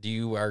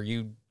are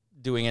you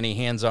doing any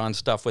hands-on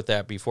stuff with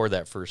that before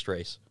that first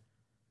race?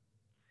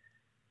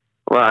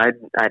 Well, I'd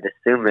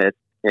assume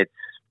it's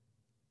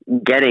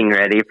getting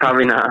ready.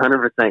 Probably not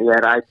 100%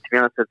 yet. To be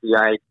honest with you,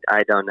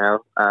 I don't know.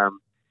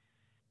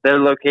 They're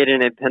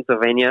located in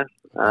Pennsylvania,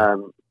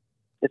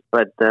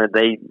 but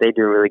they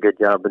do a really good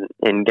job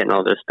in getting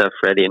all their stuff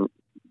ready and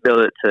build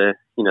it to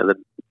the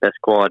best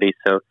quality.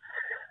 So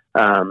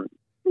I'm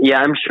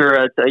sure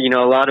a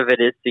lot of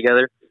it is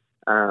together.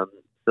 So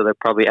they're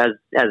probably as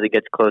it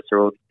gets closer,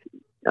 we'll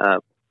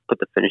put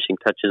the finishing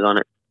touches on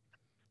it.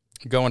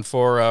 Going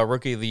for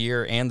Rookie of the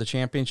Year and the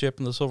championship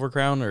in the Silver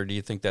Crown, or do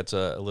you think that's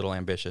a little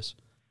ambitious?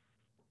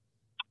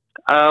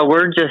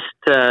 We're just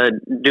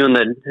doing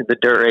the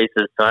dirt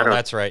races. So I don't.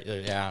 That's right.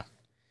 Yeah.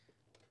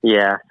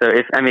 Yeah. So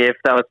if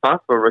that was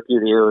possible, Rookie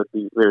of the Year would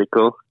be really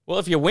cool. Well,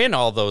 if you win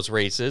all those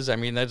races,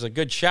 that's a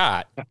good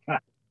shot.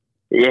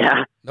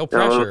 Yeah. No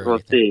pressure. We'll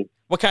see.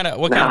 What kind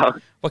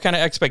of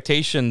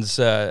expectations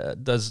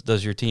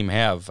does your team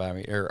have?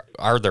 Or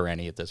are there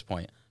any at this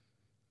point?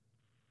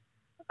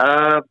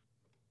 Well,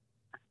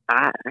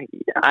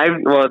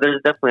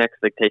 there's definitely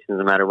expectations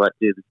no matter what.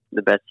 Do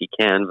the best you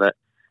can, but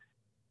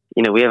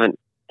we haven't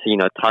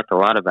talked a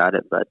lot about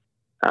it. But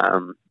I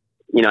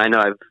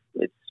know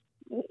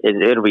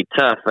it'll be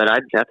tough, but I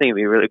think it'd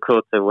be really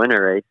cool to win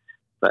a race.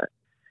 But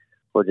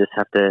we'll just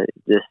have to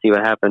see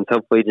what happens.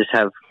 Hopefully, just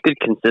have good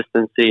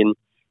consistency and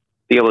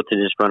be able to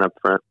just run up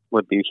front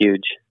would be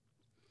huge.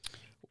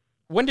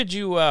 When did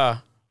you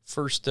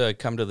first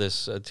come to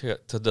this to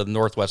the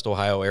Northwest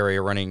Ohio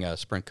area running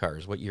sprint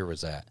cars? What year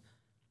was that?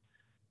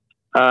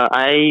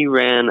 I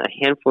ran a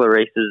handful of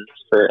races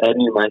for Ed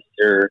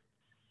Newmeister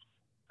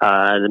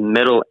the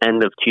middle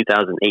end of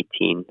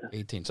 2018.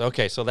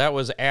 Okay, so that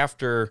was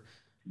after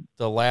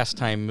the last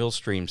time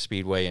Millstream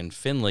Speedway in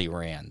Findlay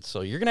ran.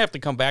 So you're going to have to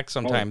come back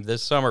sometime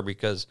this summer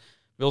because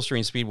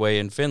Millstream Speedway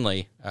in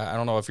Findlay, I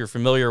don't know if you're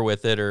familiar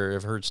with it or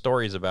have heard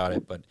stories about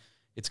it, but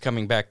it's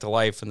coming back to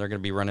life, and they're going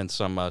to be running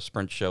some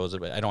sprint shows.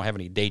 I don't have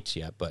any dates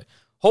yet, but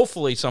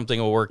hopefully something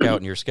will work out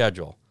in your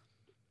schedule.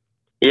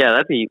 Yeah,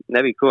 that'd be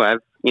cool. I've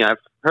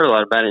heard a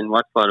lot about it and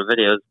watched a lot of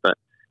videos, but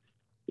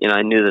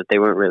I knew that they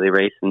weren't really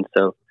racing,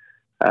 so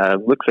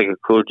looks like a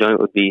cool joint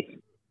would be,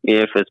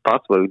 if it's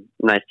possible,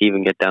 nice to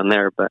even get down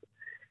there, but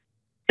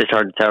it's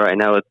hard to tell right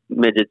now with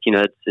midgets.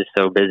 It's just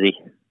so busy.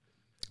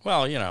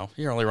 Well,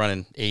 you're only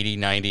running 80,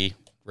 90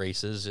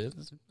 races.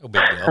 It's no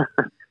big deal.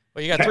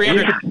 Well, you got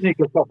 300. You can sneak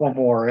a couple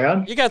more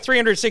in. You got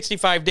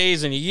 365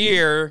 days in a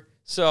year,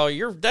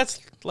 so that's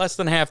less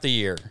than half the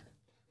year.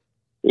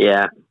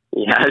 Yeah,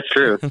 that's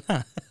true.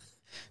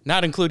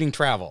 Not including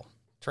travel.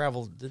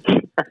 Travel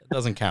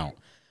doesn't count.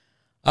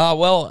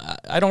 Well,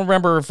 I don't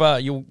remember if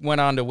you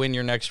went on to win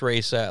your next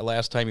race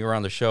last time you were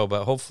on the show,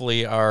 but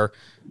hopefully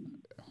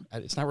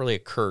it's not really a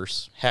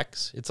curse.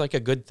 Hex. It's like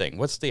a good thing.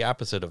 What's the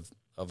opposite of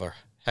a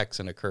hex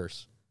and a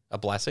curse? A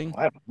blessing?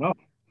 I don't know.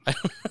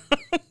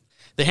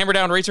 The Hammer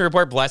Down Racing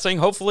Report blessing.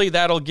 Hopefully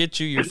that'll get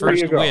you your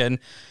first win.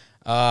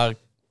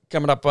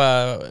 Coming up,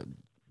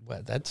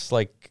 that's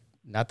like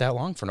not that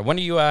long from now. When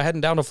are you heading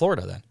down to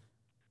Florida then?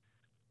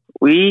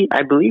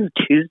 I believe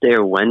Tuesday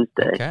or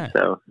Wednesday. Okay.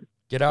 So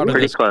get out of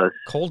pretty this close.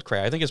 Cold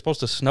crap. I think it's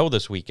supposed to snow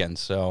this weekend,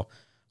 so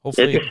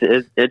hopefully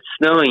it's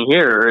snowing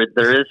here. Or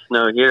there is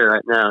snow here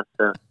right now.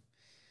 So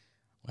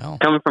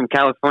coming from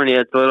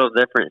California, it's a little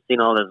different seeing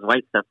all this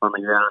white stuff on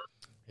the ground.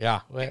 Yeah.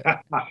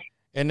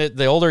 And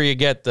the older you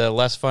get, the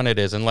less fun it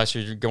is, unless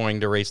you're going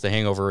to race the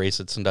hangover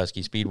race at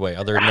Sandusky Speedway.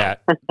 Other than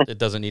that, it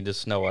doesn't need to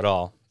snow at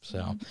all.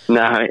 So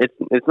no,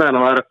 it's not a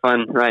lot of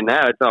fun right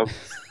now. It's all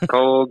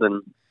cold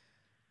and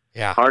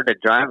hard to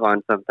drive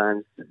on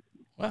sometimes.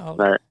 Well,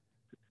 but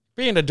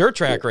being a dirt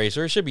track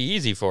racer, it should be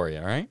easy for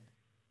you, right?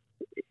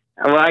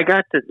 Well, I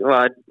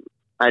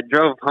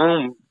drove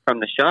home from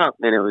the shop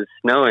and it was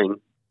snowing,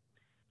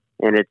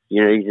 and it's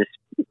you just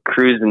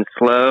cruising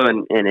slow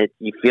and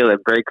you feel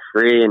it break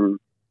free, and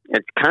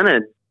it's kind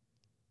of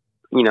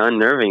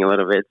unnerving a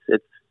little bit.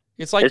 It's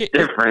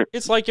different.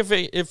 It's like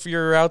if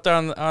you're out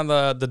on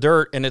the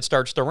dirt and it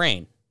starts to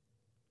rain.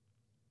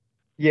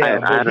 Yeah,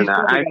 I don't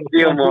know. I'd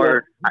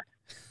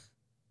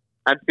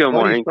feel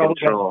more in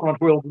control. Front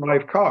wheel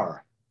drive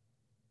car.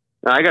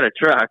 No, I got a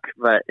truck,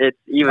 but it's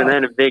even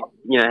then a big,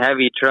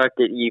 heavy truck.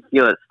 You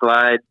feel it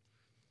slide,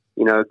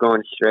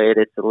 going straight.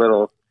 It's a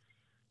little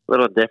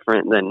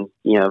different than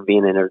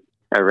being in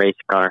a race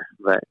car.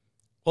 But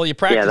well, you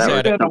practice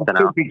at it. On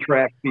poopy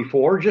track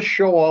before, just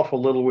show off a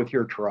little with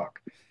your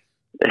truck.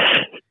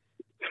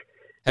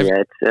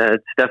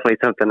 It's definitely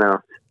something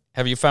else.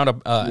 Have you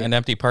found an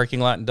empty parking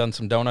lot and done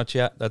some donuts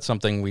yet? That's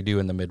something we do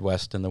in the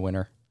Midwest in the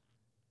winter.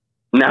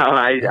 No,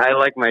 I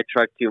like my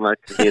truck too much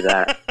to do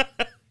that.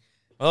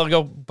 Well,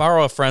 go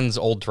borrow a friend's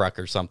old truck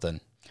or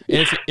something.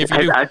 If you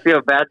do, I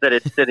feel bad that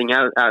it's sitting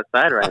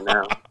outside right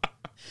now.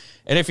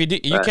 And if you do,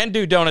 you can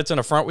do donuts in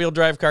a front wheel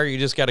drive car. You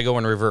just got to go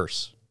in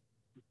reverse.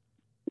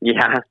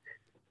 Yeah.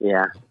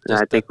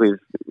 I think a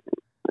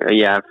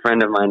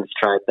friend of mine has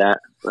tried that,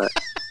 but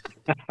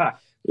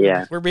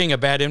yeah. We're being a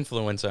bad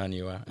influence on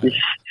you. I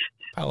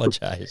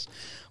apologize.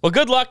 Well,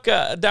 good luck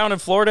down in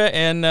Florida,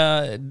 and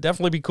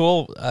definitely be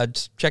cool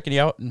just checking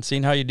you out and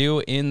seeing how you do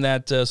in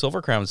that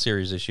Silver Crown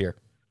series this year.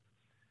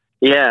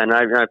 Yeah, and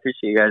I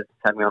appreciate you guys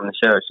having me on the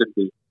show. It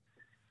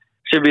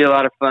should be a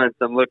lot of fun,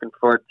 so I'm looking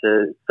forward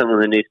to some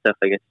of the new stuff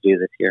I get to do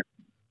this year.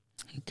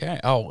 Okay.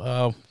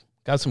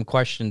 Got some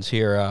questions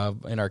here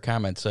in our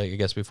comments, I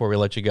guess, before we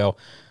let you go.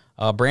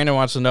 Brandon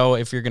wants to know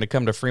if you're going to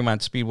come to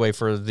Fremont Speedway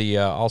for the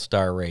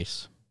All-Star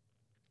race,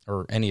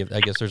 or any of.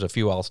 I guess there's a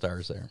few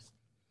All-Stars there.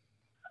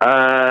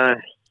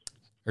 Or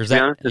is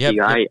that?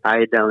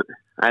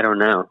 I don't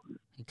know.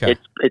 Okay.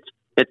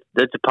 It's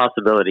a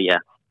possibility. Yeah.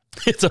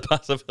 It's a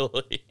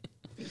possibility.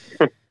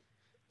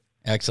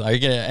 Excellent. Are you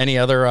getting any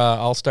other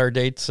All-Star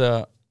dates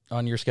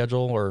on your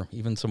schedule, or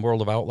even some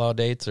World of Outlaw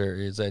dates, or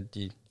is that?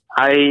 To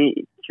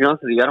be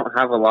honest with you, I don't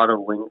have a lot of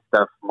wing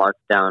stuff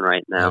marked down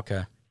right now.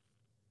 Okay.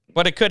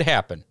 But it could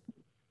happen.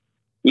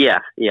 Yeah.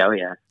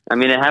 I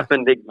mean, it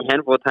happened a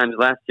handful of times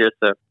last year,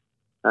 so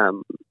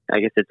I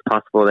guess it's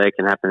possible that it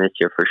can happen this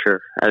year for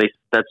sure. At least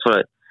that's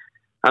what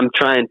I'm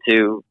trying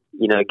to,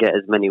 get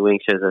as many wing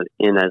shows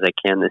in as I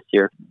can this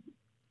year.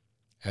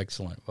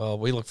 Excellent. Well,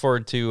 we look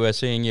forward to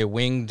seeing you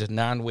winged,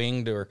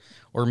 non-winged, or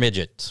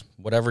midgets,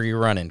 whatever you're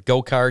running.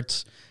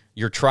 Go-karts,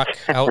 your truck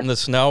out in the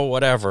snow,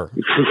 whatever.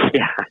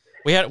 Yeah.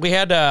 We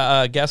had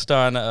a guest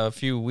on a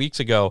few weeks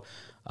ago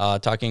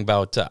talking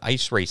about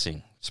ice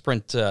racing,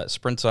 sprints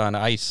on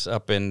ice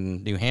up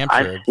in New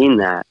Hampshire. I've seen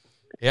that.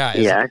 Yeah,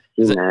 I've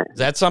seen that. Is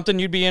that something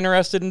you'd be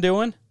interested in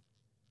doing?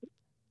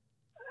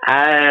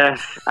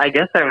 I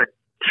guess I would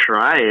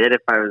try it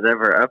if I was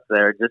ever up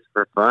there just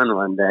for fun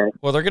one day.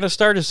 Well, they're going to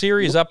start a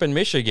series up in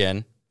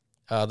Michigan,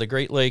 the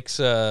Great Lakes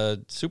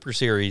Super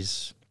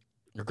Series,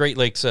 or Great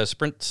Lakes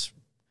Sprints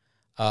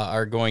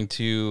are going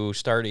to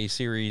start a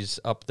series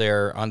up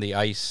there on the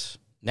ice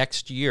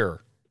next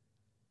year.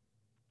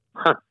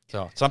 Huh.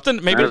 So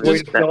something maybe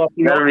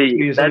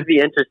That'd be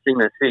interesting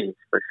to see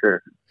for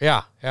sure.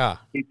 Yeah.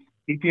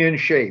 Keep you in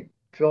shape.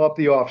 Fill up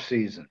the off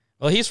season.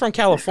 Well, he's from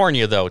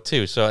California though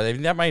too, so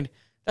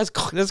that's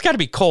got to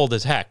be cold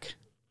as heck.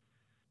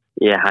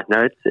 Yeah,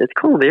 no, it's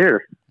cold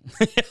here.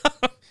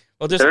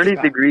 Well, just 30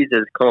 degrees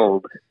is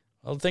cold.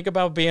 Well, think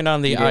about being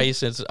on the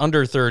ice. It's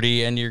under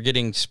 30, and you're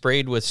getting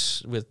sprayed with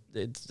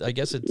it's. I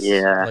guess it's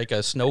like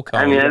a snow cone.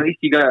 I mean, at least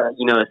you got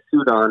a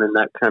suit on, and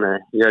that kind of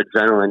your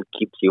adrenaline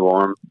keeps you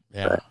warm.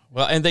 Yeah. But.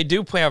 Well, and they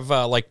do have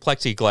like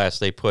plexiglass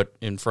they put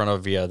in front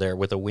of you there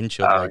with a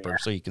windshield wiper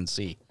so you can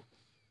see.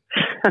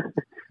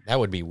 That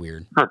would be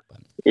weird. Huh.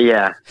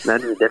 Yeah,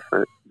 that'd be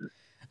different.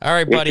 All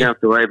right, buddy. You don't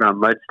have to worry about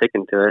mud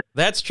sticking to it.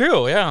 That's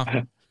true.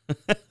 Yeah.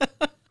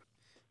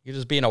 You're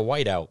just being a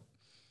whiteout.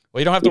 Well,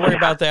 you don't have to worry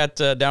about that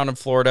down in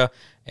Florida.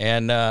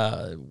 And,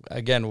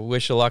 again,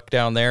 wish you luck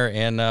down there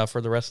and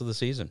for the rest of the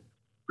season.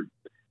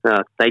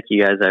 Thank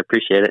you, guys. I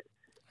appreciate it.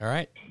 All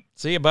right.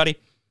 See you, buddy.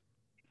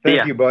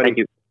 Thank you,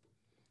 buddy.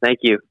 Thank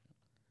you.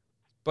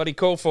 Buddy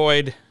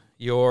Kofoid,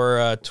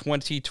 your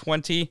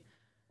 2020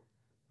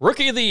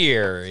 Rookie of the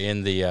Year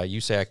in the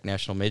USAC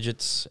National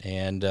Midgets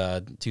and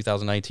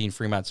 2019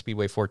 Fremont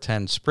Speedway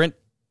 410 Sprint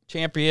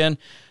Champion,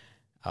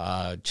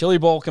 Chili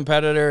Bowl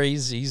competitor.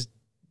 He's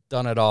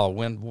done it all.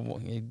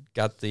 He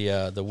got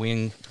the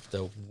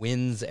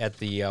wins at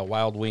the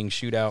Wild Wing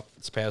Shootout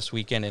this past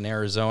weekend in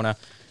Arizona.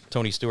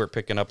 Tony Stewart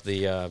picking up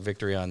the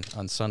victory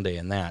on Sunday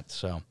in that.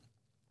 So,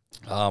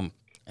 I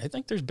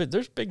think there's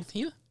big.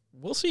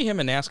 We'll see him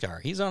in NASCAR.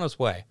 He's on his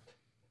way.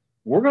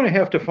 We're going to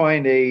have to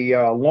find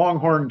a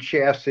Longhorn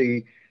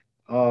chassis,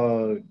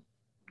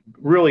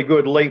 really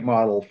good late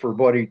model for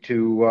Buddy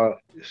to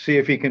see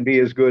if he can be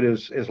as good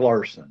as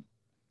Larson.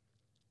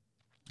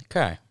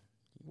 Okay,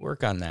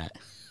 work on that.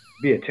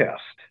 Be a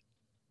test.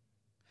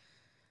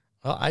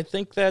 Well, I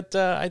think that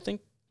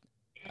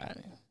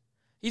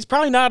he's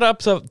probably not up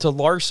to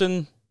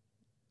Larson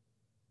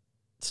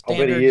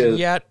standards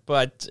yet,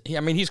 but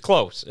he's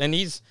close, and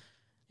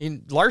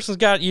Larson's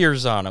got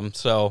years on him,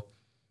 so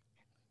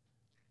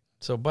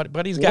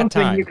but he's got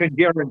time.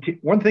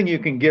 One thing you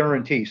can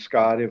guarantee,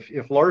 Scott,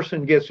 if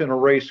Larson gets in a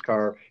race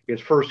car,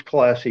 it's first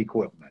class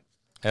equipment.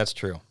 That's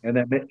true. And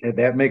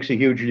that makes a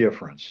huge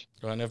difference.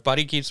 And if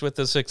Buddy keeps with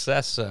the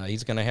success,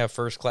 he's going to have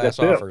first-class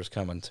offers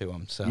coming to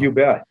him. So you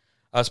bet.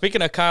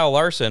 Speaking of Kyle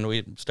Larson,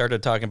 we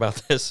started talking about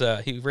this.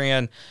 He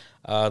ran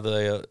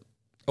the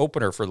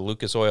opener for the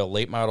Lucas Oil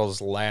late models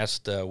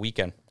last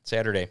weekend,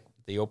 Saturday,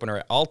 the opener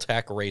at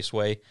Alltech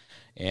Raceway,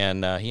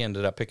 and he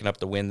ended up picking up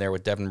the win there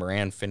with Devin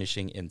Moran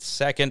finishing in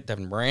second.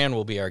 Devin Moran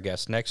will be our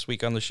guest next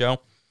week on the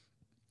show.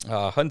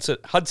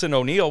 Hudson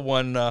O'Neill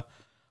won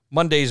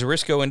Monday's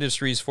Risco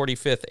Industries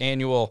 45th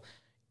Annual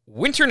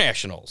Winter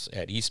Nationals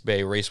at East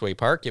Bay Raceway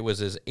Park. It was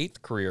his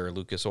 8th career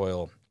Lucas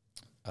Oil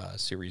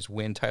Series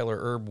win. Tyler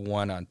Erb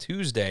won on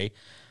Tuesday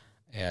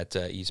at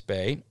East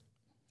Bay.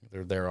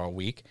 They're there all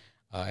week.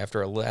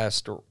 After a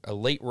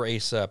late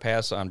race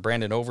pass on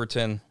Brandon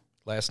Overton,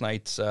 last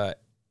night's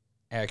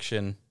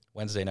action,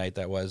 Wednesday night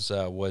that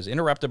was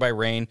interrupted by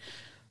rain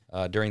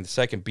during the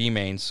second B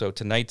main. So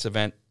tonight's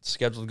event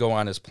scheduled to go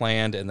on as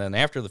planned, and then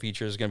after the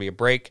feature is going to be a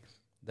break.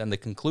 Then the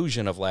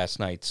conclusion of last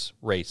night's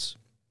race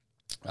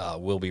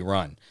will be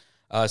run.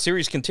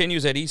 Series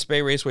continues at East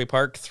Bay Raceway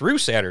Park through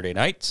Saturday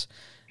nights,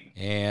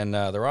 and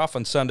they're off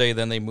on Sunday.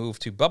 Then they move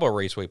to Bubba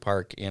Raceway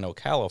Park in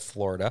Ocala,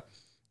 Florida,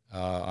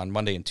 on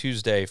Monday and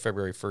Tuesday,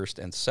 February 1st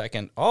and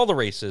 2nd. All the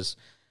races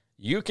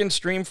you can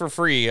stream for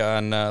free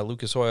on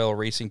Lucas Oil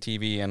Racing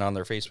TV and on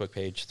their Facebook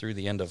page through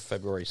the end of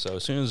February. So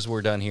as soon as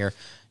we're done here,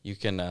 you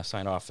can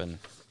sign off and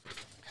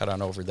head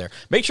on over there.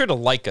 Make sure to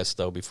like us,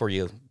 though, before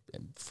you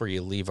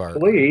leave our...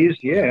 Please,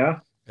 yeah.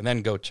 And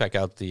then go check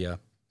out the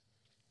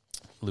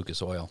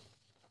Lucas Oil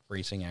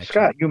Racing action.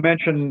 Scott, you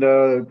mentioned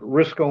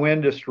Risco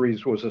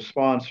Industries was a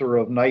sponsor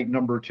of night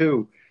number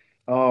 2.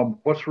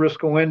 What's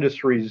Risco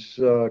Industries'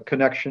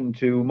 connection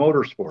to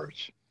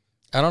motorsports?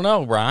 I don't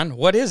know, Ron.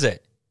 What is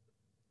it?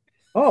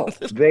 Oh,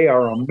 they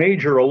are a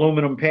major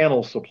aluminum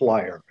panel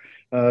supplier.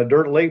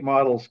 Dirt late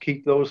models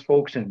keep those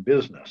folks in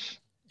business.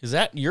 Is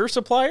that your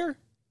supplier?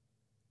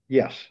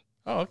 Yes.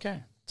 Oh,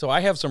 okay. So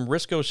I have some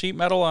Risco sheet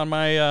metal on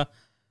my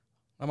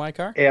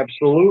car?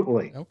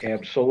 Absolutely. Okay.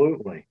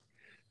 Absolutely.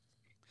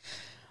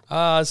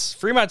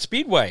 Fremont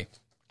Speedway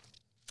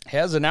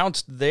has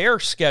announced their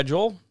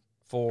schedule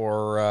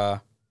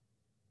for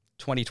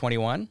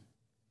 2021.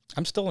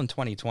 I'm still in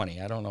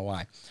 2020. I don't know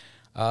why.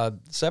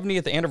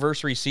 70th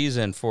anniversary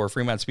season for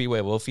Fremont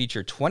Speedway will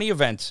feature 20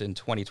 events in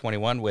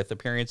 2021 with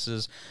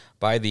appearances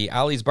by the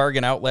Ollie's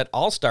Bargain Outlet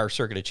All-Star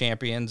Circuit of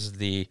Champions,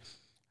 the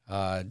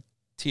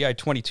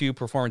TI-22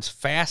 Performance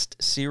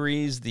Fast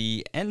Series,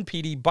 the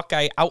NPD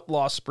Buckeye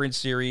Outlaw Sprint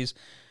Series,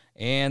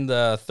 and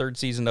the third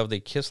season of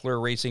the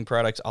Kistler Racing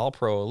Products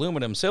All-Pro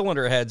Aluminum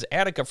Cylinder Heads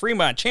Attica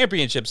Fremont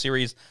Championship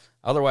Series,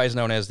 otherwise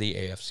known as the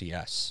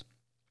AFCS.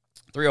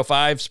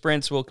 305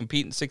 sprints will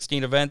compete in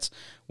 16 events,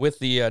 with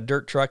the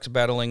dirt trucks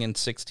battling in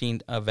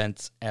 16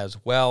 events as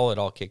well. It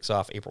all kicks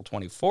off April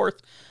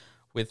 24th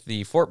with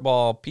the Fort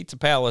Ball Pizza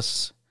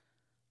Palace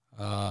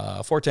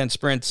 410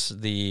 sprints,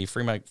 the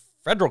Fremont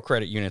Federal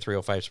Credit Union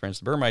 305 sprints,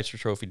 the Burmeister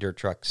Trophy dirt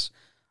trucks,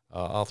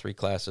 all three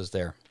classes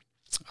there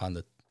on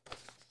the,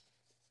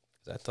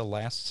 is that the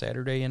last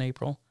Saturday in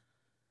April?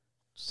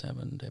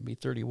 7, that'd be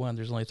 31.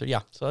 There's only 30. Yeah,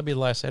 so that'd be the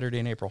last Saturday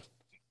in April,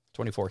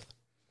 24th.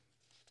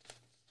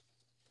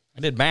 I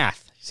did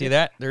math. See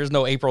that? There's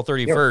no April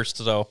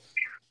 31st, so.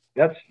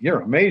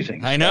 You're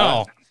amazing. I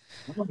know.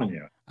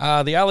 You.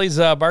 The Ollie's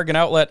Bargain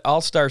Outlet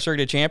All-Star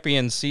Circuit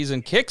Champions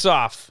season kicks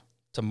off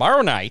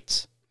tomorrow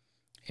night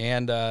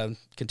and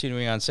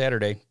continuing on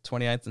Saturday,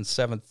 29th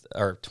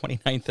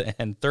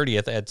and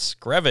 30th at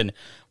Screven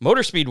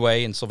Motor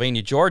Speedway in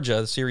Sylvania,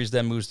 Georgia. The series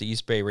then moves to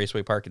East Bay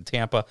Raceway Park in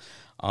Tampa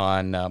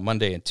on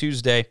Monday and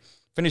Tuesday.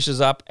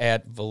 Finishes up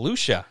at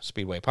Volusia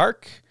Speedway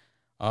Park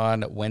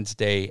on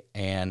Wednesday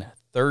and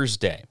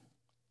Thursday.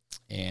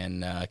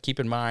 And keep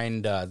in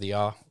mind the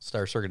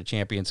All-Star Circuit of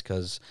Champions,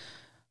 because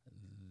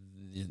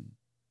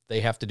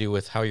they have to do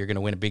with how you're going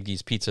to win a Big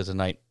D's Pizza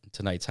tonight.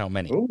 Tonight's how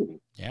many. Ooh.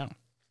 Yeah.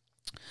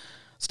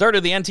 Start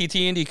of the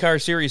NTT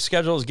IndyCar Series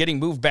schedule is getting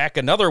moved back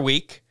another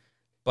week,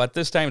 but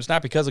this time it's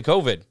not because of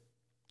COVID.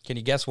 Can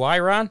you guess why,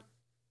 Ron?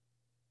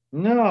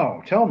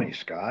 No, tell me,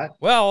 Scott.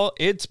 Well,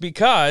 it's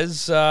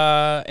because so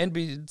that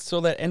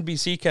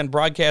NBC can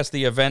broadcast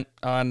the event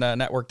on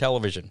network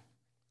television.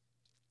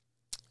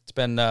 It's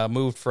been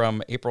moved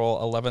from April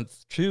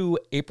 11th to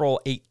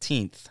April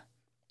 18th.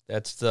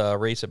 That's the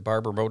race at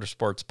Barber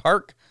Motorsports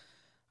Park.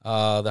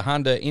 The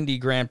Honda Indy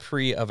Grand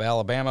Prix of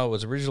Alabama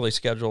was originally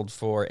scheduled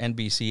for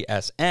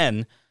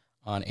NBCSN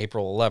on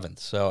April 11th.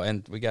 So,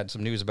 and we got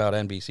some news about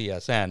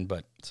NBCSN,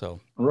 but so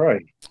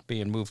right,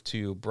 being moved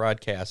to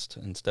broadcast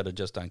instead of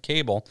just on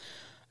cable.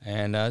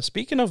 And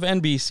speaking of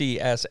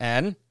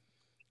NBCSN,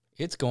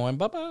 it's going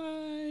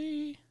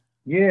bye-bye.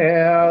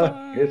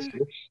 Yeah,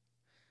 Bye-bye.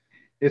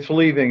 It's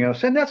leaving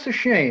us, and that's a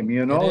shame.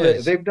 You know,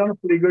 they've done a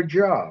pretty good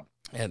job.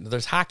 And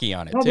there's hockey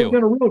on it, No, too. they've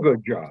done a real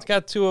good job. It's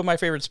got two of my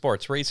favorite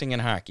sports, racing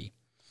and hockey.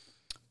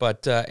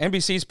 But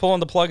NBC's pulling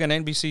the plug on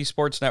NBC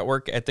Sports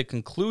Network at the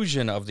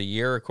conclusion of the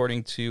year,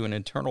 according to an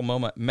internal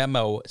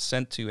memo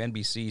sent to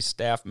NBC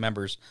staff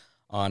members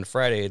on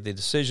Friday. The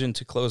decision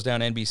to close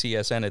down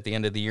NBCSN at the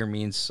end of the year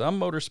means some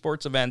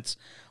motorsports events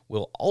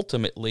will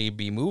ultimately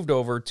be moved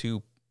over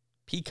to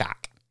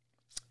Peacock.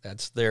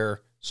 That's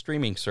their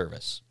streaming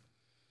service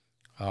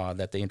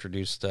that they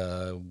introduced,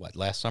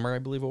 last summer, I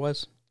believe it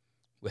was?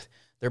 With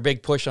their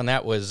big push on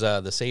that was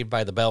the Saved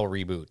by the Bell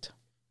reboot.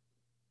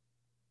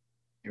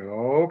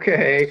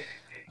 Okay.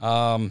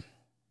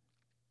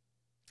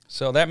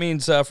 So that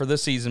means for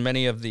this season,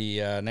 many of the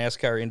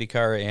NASCAR,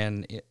 IndyCar,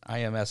 and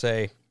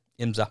IMSA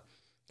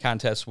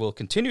contests will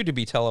continue to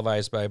be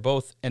televised by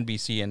both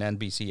NBC and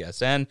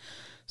NBCSN.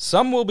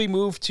 Some will be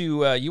moved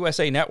to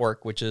USA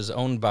Network, which is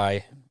owned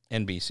by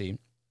NBC,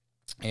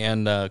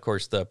 and, of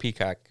course, the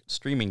Peacock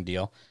streaming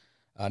deal.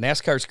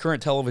 NASCAR's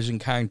current television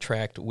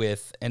contract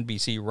with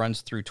NBC runs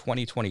through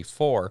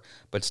 2024,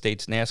 but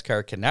states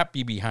NASCAR cannot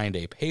be behind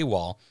a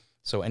paywall,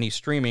 so any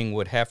streaming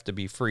would have to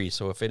be free.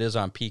 So if it is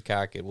on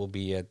Peacock, it will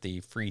be at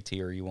the free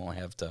tier. You won't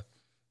have to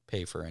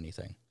pay for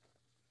anything.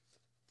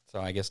 So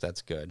I guess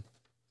that's good.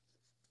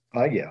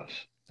 I guess.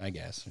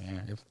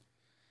 Yeah.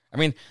 I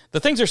mean, the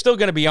things are still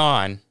going to be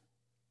on.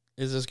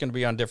 Is this going to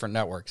be on different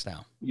networks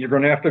now? You're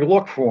going to have to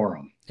look for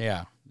them.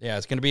 Yeah,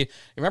 it's going to be...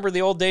 Remember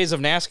the old days of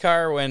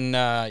NASCAR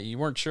when you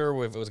weren't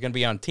sure if it was going to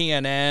be on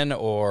TNN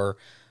or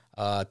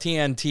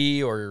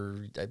TNT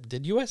or...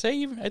 Did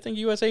USA? I think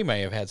USA may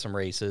have had some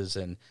races,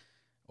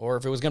 or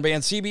if it was going to be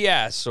on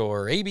CBS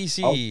or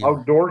ABC.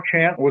 Outdoor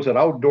Channel? Was it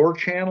Outdoor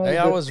Channel?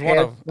 Yeah, that was one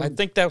of... I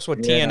think that's what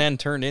TNN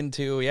turned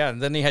into. Yeah,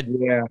 and then they had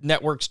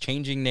networks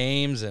changing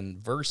names and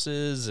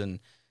Versus,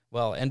 and,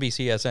 well,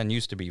 NBCSN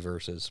used to be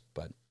Versus,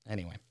 but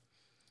anyway.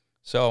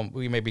 So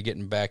we may be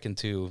getting back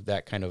into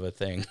that kind of a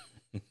thing.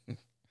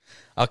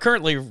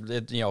 Currently,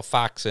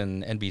 Fox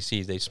and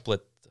NBC, they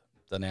split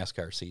the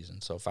NASCAR season.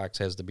 So Fox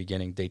has the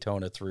beginning,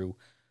 Daytona through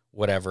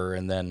whatever,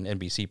 and then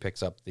NBC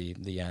picks up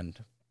the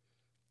end,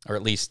 or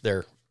at least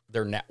their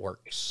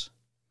networks.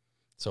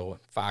 So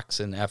Fox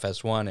and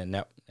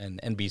FS1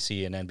 and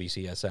NBC and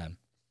NBCSN.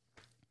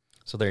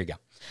 So there you go.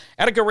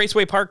 Attica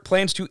Raceway Park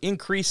plans to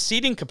increase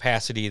seating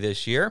capacity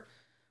this year.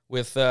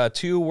 With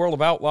 2 World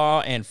of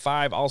Outlaw and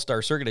 5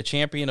 All-Star Circuit of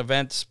Champion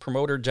events,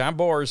 promoter John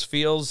Boers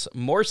feels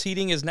more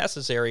seating is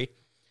necessary.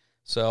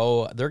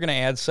 So they're going to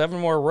add 7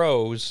 more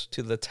rows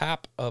to the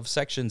top of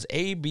sections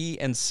A, B,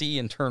 and C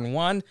in Turn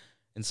 1,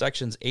 and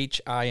sections H,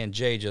 I, and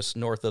J just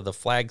north of the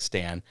flag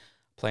stand.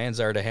 Plans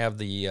are to have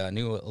the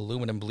new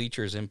aluminum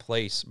bleachers in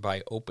place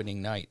by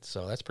opening night.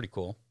 So that's pretty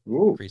cool.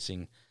 Ooh.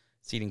 Increasing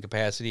seating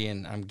capacity,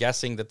 and I'm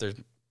guessing that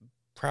there's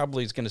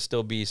probably is going to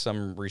still be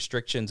some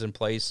restrictions in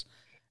place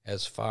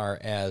as far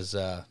as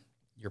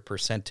your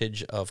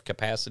percentage of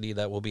capacity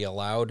that will be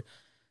allowed.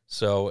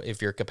 So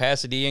if your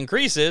capacity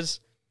increases,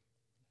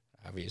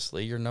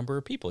 obviously your number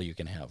of people you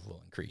can have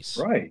will increase.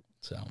 Right.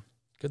 So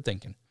good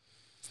thinking.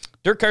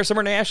 Dirt Car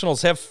Summer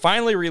Nationals have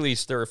finally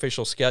released their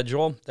official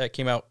schedule. That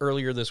came out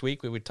earlier this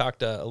week. We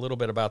talked a little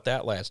bit about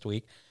that last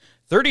week.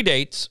 30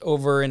 dates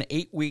over an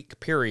 8-week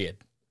period.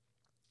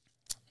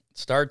 It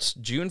starts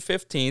June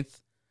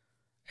 15th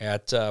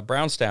at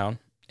Brownstown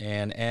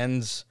and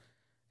ends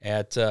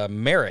at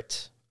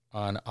Merritt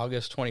on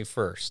August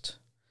 21st.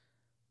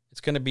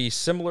 It's going to be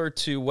similar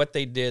to what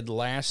they did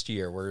last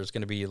year, where it's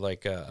going to be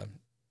like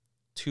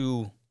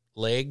 2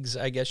 legs,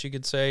 I guess you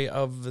could say,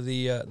 of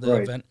the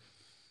right. event.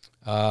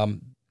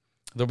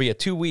 There'll be a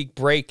 2-week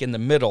break in the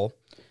middle,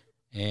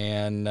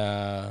 and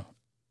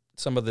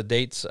some of the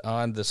dates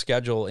on the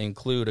schedule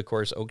include, of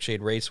course,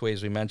 Oakshade Raceway,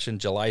 as we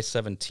mentioned, July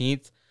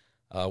 17th,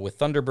 with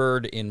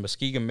Thunderbird in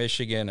Muskegon,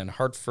 Michigan, and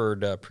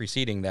Hartford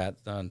preceding that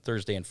on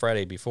Thursday and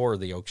Friday before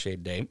the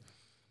Oakshade Day.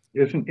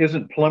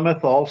 Isn't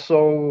Plymouth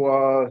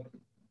also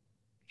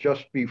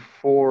just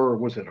before?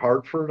 Was it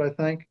Hartford? I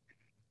think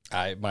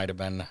It might have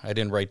been. I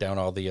didn't write down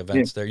all the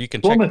events there. You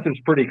can Plymouth check.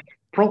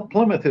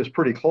 Plymouth is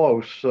pretty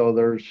close. So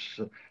there's,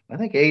 I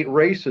think, 8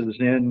 races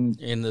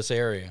in this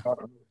area.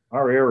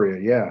 Our area,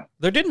 yeah.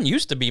 There didn't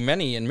used to be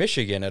many in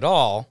Michigan at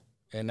all,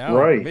 and now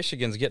Right.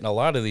 Michigan's getting a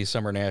lot of these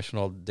summer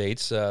national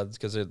dates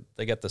because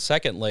they got the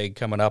second leg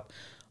coming up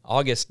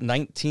August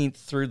 19th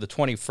through the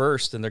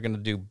 21st, and they're going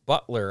to do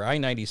Butler,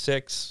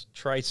 I-96,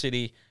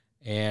 Tri-City,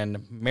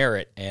 and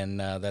Merritt, and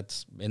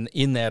that's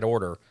in that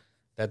order.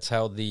 That's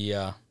how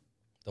the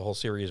whole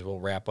series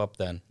will wrap up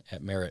then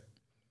at Merritt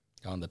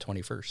on the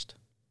 21st.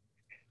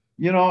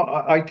 You know,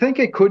 I think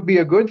it could be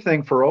a good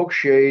thing for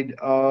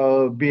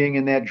Oakshade being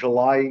in that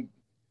July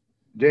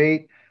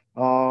date.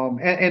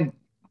 And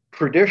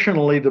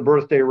traditionally, the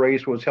birthday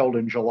race was held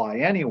in July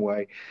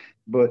anyway.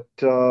 But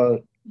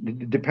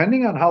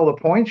depending on how the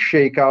points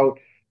shake out,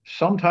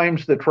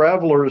 sometimes the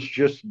travelers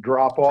just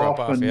drop off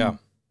and yeah.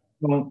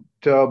 don't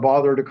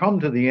bother to come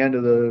to the end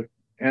of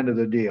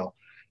the deal.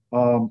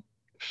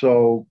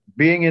 So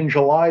being in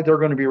July, they're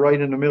going to be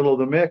right in the middle of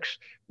the mix.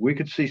 We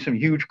could see some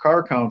huge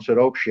car counts at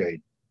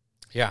Oakshade.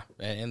 Yeah,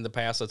 in the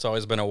past, it's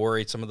always been a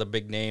worry. Some of the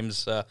big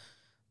names that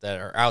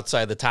are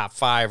outside the top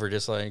 5 are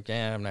just like,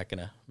 I'm not going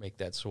to make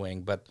that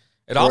swing. But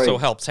it also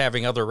helps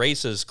having other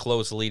races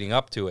close leading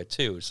up to it,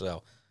 too.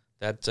 So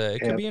that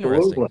it could be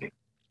interesting. I'll be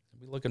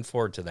looking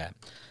forward to that.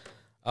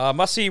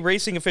 Must-see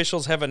racing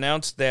officials have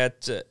announced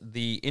that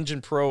the Engine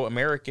Pro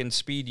American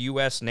Speed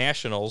U.S.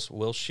 Nationals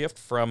will shift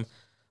from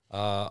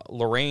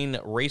Lorain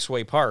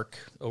Raceway Park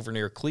over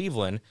near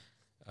Cleveland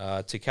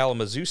to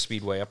Kalamazoo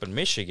Speedway up in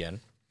Michigan.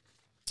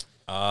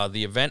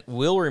 The event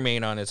will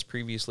remain on its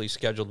previously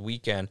scheduled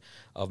weekend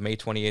of May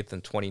 28th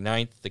and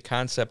 29th. The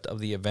concept of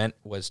the event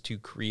was to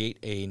create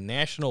a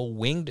national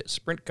winged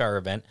sprint car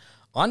event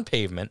on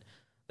pavement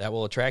that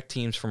will attract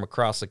teams from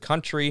across the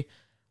country.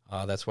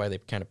 That's why they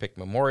kind of picked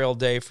Memorial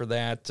Day for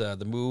that.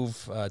 The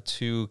move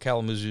to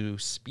Kalamazoo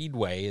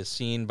Speedway is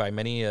seen by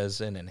many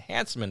as an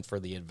enhancement for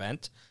the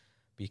event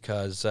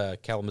because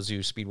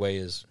Kalamazoo Speedway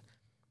is,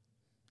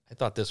 I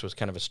thought this was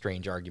kind of a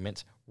strange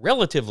argument,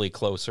 relatively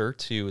closer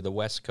to the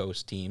West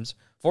Coast teams,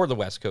 for the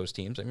West Coast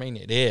teams. I mean,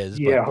 it is.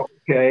 Yeah,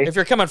 okay. If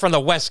you're coming from the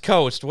West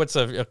Coast, what's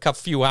a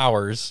few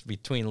hours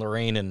between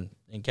Lorain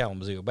and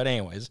Kalamazoo? But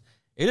anyways,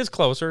 it is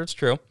closer. It's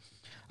true.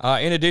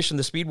 In addition,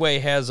 the Speedway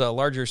has a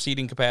larger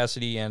seating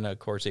capacity and, of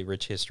course, a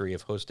rich history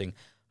of hosting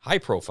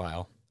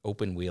high-profile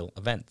open-wheel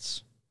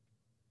events.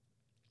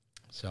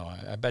 So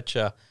I bet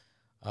you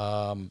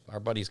our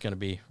buddy's going to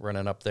be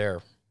running up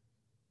there,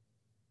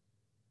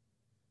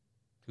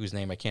 whose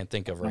name I can't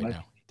think of right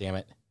now. Damn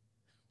it.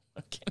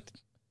 I can't.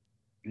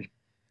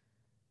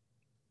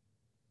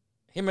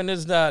 Him and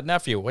his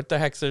nephew. What the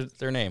heck's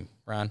their name,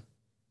 Ron?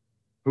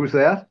 Who's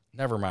that?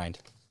 Never mind.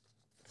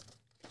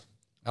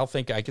 I'll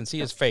think. I can see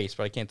his face,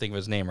 but I can't think of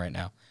his name right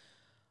now.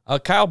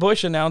 Kyle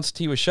Busch announced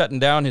he was shutting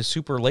down his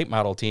super late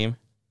model team.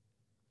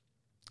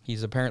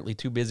 He's apparently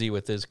too busy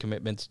with his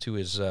commitments to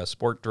his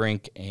sport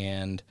drink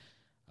and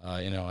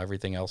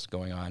everything else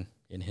going on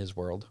in his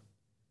world.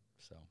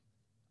 So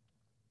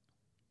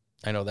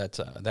I know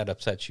that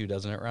upsets you,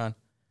 doesn't it, Ron?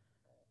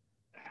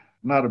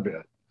 Not a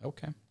bit.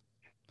 Okay.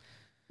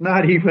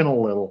 Not even a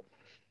little.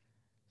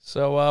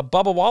 So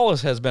Bubba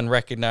Wallace has been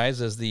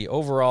recognized as the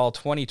overall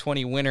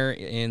 2020 winner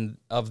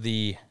of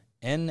the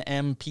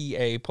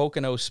NMPA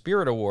Pocono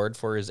Spirit Award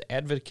for his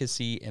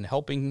advocacy in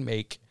helping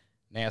make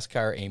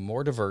NASCAR a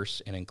more diverse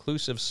and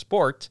inclusive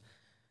sport.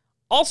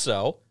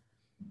 Also,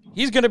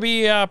 he's going to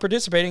be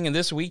participating in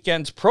this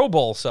weekend's Pro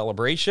Bowl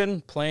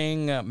celebration,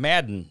 playing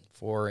Madden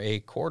for a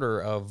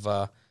quarter of,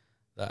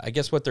 I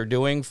guess, what they're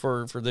doing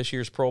for this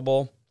year's Pro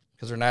Bowl,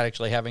 because they're not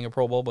actually having a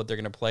Pro Bowl, but they're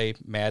going to play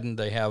Madden.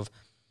 They have...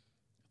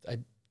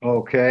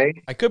 Okay.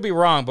 I could be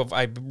wrong, but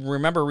I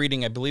remember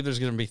reading, I believe there's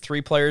going to be 3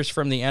 players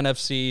from the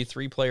NFC,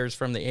 3 players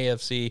from the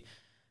AFC,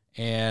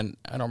 and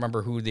I don't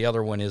remember who the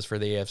other one is for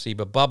the AFC,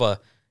 but Bubba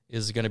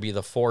is going to be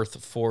the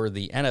 4th for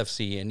the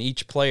NFC, and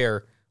each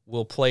player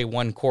will play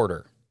 1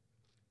 quarter.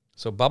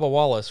 So Bubba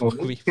Wallace will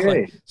be Okay.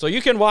 playing. So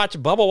you can watch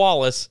Bubba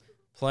Wallace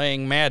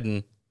playing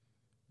Madden.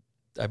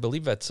 I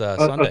believe that's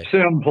Sunday. A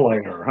sim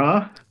player,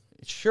 huh?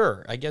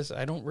 Sure. I guess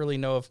I don't really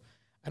know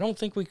I don't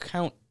think we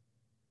count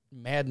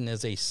Madden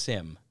as a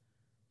sim.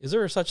 Is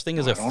there such thing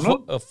as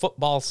a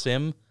football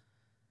sim?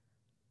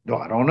 No,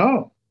 I don't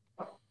know.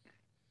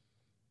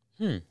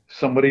 Hmm.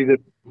 Somebody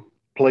that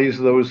plays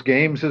those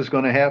games is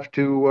going to have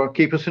to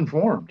keep us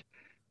informed.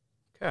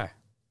 Okay.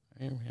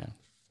 Yeah.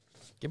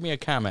 Give me a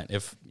comment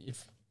if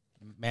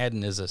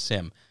Madden is a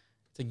sim.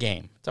 It's a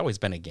game. It's always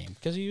been a game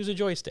because you use a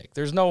joystick.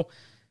 There's no,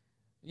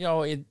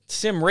 in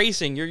sim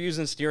racing, you're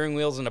using steering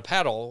wheels and a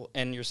pedal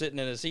and you're sitting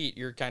in a seat.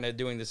 You're kind of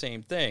doing the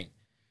same thing.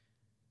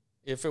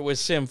 If it was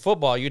sim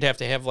football, you'd have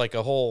to have like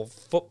a whole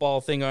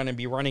football thing on and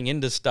be running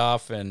into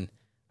stuff. And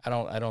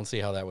I don't see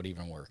how that would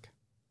even work.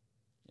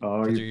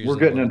 We're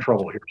getting in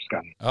trouble here,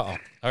 Scott. Uh-oh.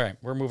 All right.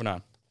 We're moving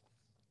on.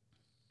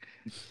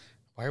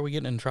 Why are we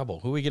getting in trouble?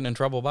 Who are we getting in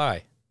trouble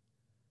by?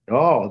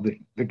 Oh,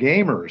 the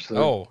gamers.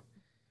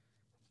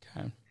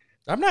 Okay.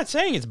 I'm not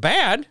saying it's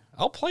bad.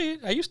 I'll play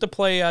it. I used to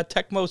play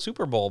Tecmo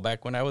Super Bowl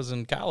back when I was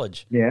in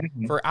college. Yeah.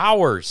 For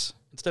hours.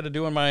 Instead of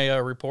doing my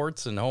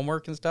reports and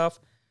homework and stuff.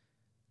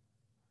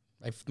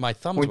 My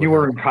thumbs When you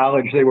were in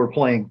college, they were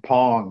playing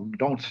Pong.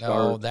 Don't start.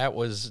 No, that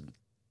was...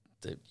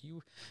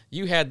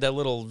 You had that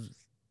little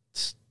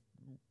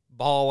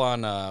ball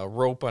on a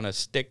rope on a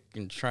stick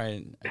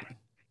and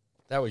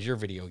that was your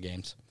video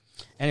games.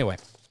 Anyway.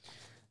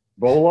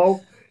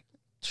 Bolo?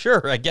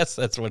 Sure, I guess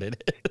that's what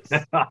it is.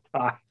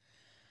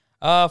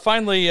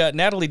 Finally,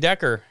 Natalie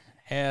Decker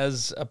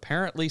has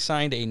apparently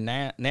signed a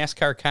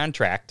NASCAR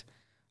contract,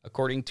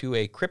 according to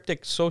a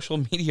cryptic social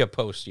media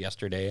post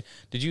yesterday.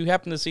 Did you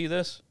happen to see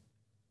this?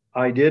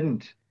 I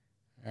didn't.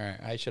 All right,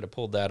 I should have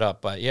pulled that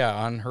up. But yeah,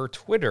 on her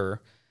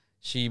Twitter,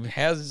 she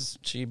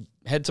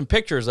had some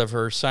pictures of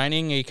her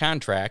signing a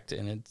contract,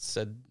 and it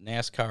said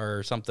NASCAR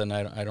or something.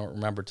 I don't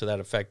remember to that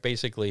effect.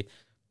 Basically,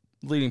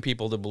 leading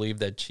people to believe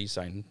that she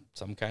signed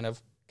some kind of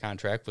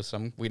contract with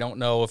some. We don't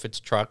know if it's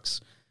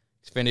trucks,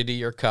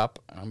 Xfinity, or Cup.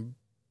 I'm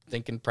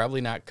thinking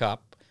probably not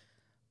Cup,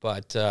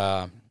 but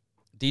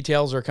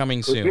details are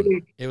coming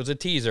soon. It was a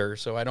teaser,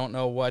 so I don't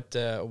know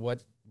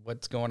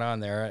what's going on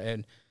there.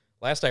 And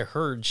last I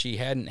heard, she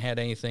hadn't had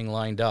anything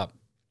lined up.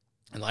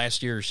 And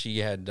last year she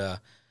had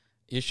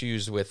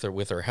issues with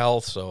her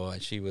health, so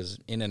she was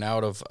in and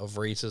out of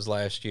races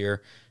last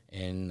year.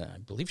 And I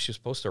believe she was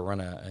supposed to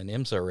run an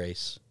IMSA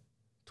race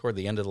toward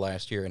the end of the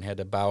last year and had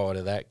to bow out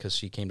of that because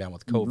she came down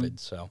with COVID.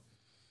 So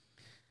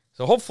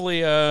hopefully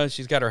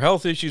she's got her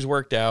health issues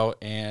worked out,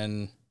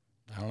 and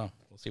I don't know.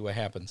 We'll see what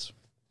happens.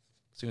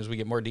 As soon as we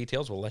get more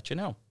details, we'll let you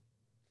know.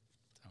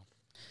 So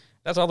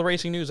that's all the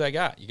racing news I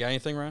got. You got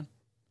anything, Ron?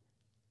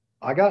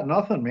 I got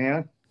nothing,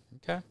 man.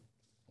 Okay.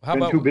 Well,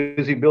 Been too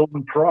busy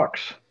building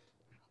trucks.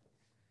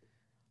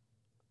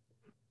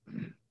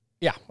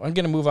 Yeah, I'm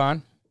going to move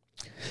on.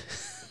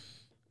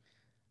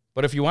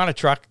 But if you want a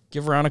truck,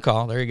 give Ron a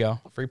call. There you go.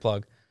 Free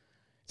plug.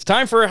 It's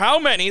time for How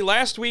Many.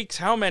 Last week's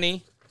How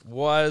Many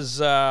was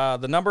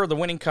the number of the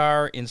winning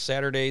car in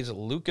Saturday's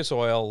Lucas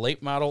Oil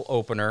late model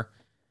opener.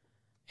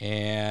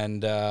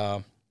 And,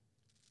 it's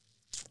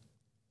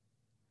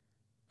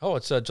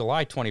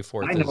July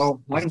 24th. I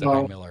know.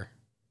 Miller.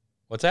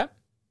 What's that?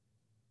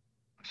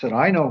 I said,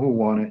 I know who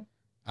won it.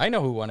 I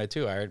know who won it,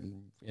 too.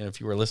 If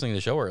you were listening to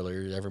the show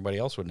earlier, everybody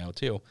else would know,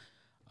 too.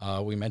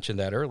 We mentioned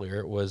that earlier.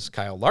 It was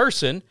Kyle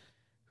Larson,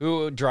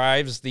 who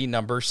drives the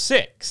number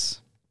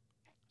 6.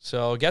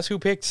 So guess who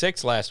picked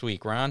 6 last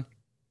week, Ron?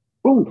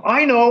 Ooh,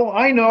 I know.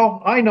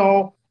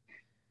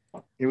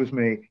 It was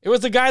me. It was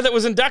the guy that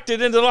was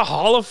inducted into the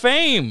Hall of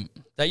Fame.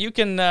 That you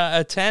can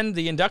attend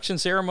the induction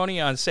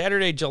ceremony on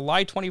Saturday,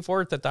 July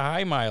 24th at the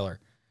High Miler.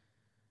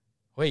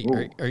 Wait,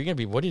 are you going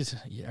to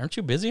be, aren't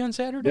you busy on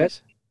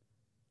Saturdays?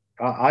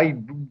 I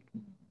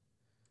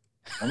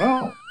don't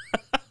know.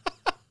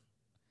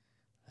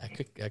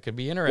 That could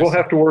be interesting. We'll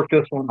have to work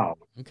this one out.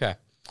 Okay.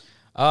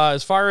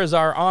 As far as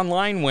our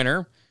online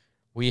winner,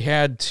 we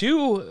had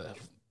two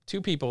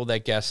people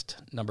that guessed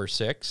number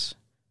 6.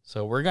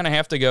 So we're going to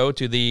have to go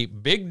to the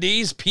Big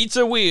D's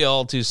Pizza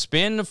Wheel to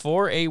spin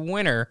for a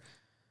winner.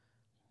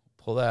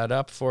 Pull that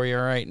up for you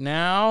right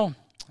now.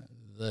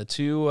 The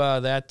two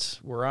that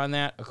were on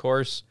that, of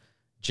course,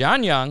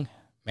 John Young,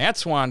 Matt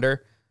Swander,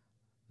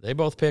 they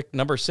both picked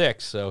number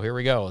 6. So here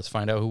we go. Let's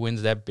find out who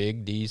wins that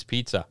Big D's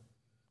Pizza.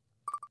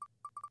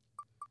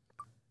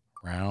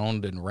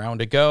 Round and round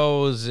it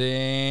goes,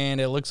 and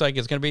it looks like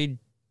it's going to be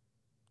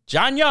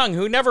John Young,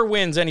 who never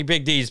wins any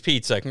Big D's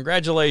Pizza.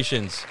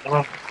 Congratulations.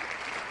 You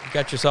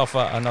got yourself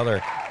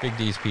another Big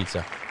D's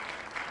Pizza.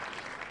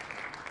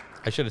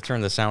 I should have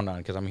turned the sound on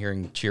because I'm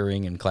hearing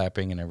cheering and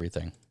clapping and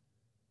everything.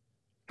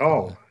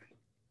 Oh.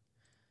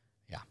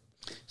 Yeah.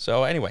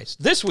 So anyways,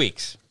 this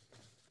week's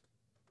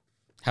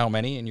How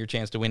Many and your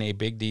chance to win a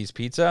Big D's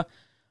Pizza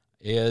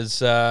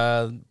is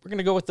we're going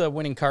to go with the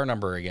winning car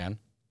number again.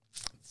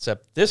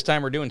 Except this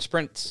time we're doing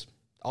Sprint's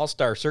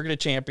All-Star Circuit of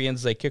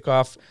Champions. They kick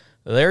off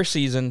their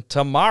season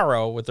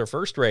tomorrow with their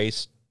first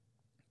race.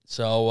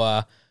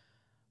 So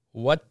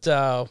What's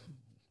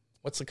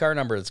the car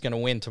number that's going to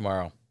win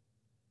tomorrow?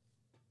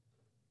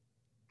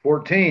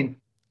 14.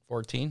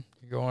 14.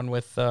 You're going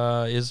with,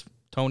 is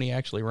Tony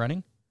actually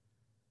running?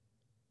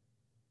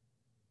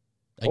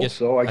 I guess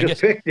so. I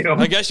just picked him.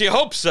 I guess you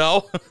hope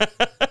so.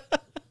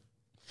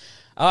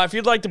 If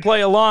you'd like to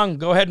play along,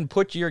 go ahead and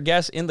put your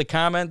guess in the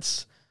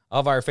comments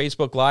of our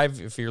Facebook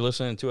Live. If you're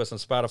listening to us on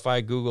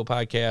Spotify, Google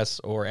Podcasts,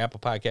 or Apple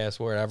Podcasts,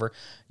 wherever,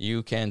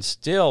 you can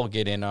still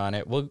get in on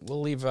it. We'll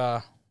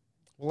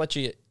let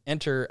you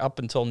enter up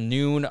until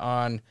noon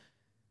on.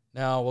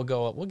 No,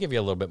 we'll give you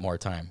a little bit more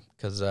time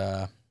because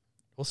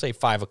we'll say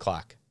 5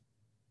 o'clock.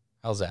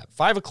 How's that?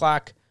 5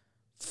 o'clock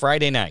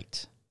Friday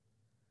night.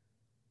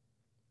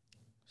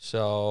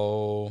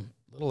 So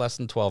a little less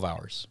than 12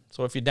 hours.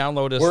 So if you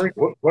download us...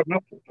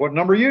 What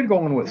number are you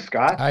going with,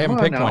 Scott? I haven't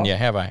picked one yet,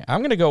 have I? I'm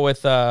going to go with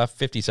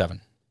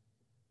 57.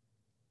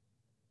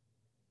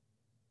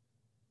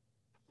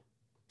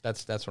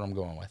 That's what I'm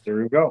going with.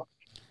 There you go.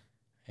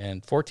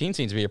 And 14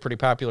 seems to be a pretty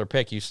popular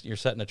pick. You're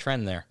setting a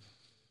trend there.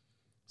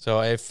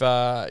 So if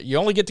you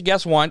only get to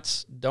guess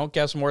once, don't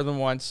guess more than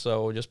once.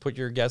 So just put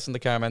your guess in the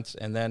comments.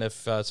 And then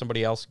if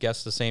somebody else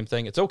guessed the same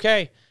thing, it's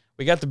okay.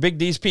 We got the Big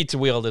D's Pizza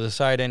Wheel to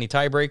decide any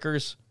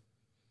tiebreakers.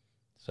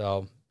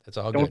 So that's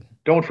all good.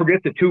 Don't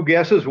forget the 2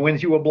 guesses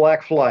wins you a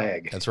black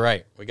flag. That's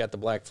right. We got the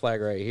black flag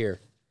right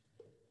here.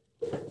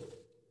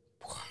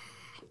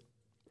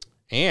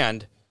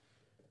 And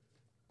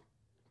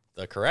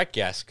the correct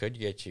guess could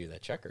get you the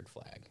checkered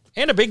flag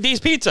and a Big D's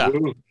Pizza.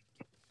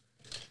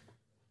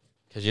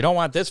 Because you don't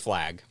want this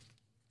flag.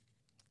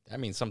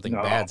 That means something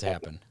bad's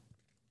happened.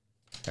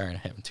 All right, I'm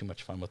having too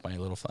much fun with my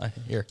little flag.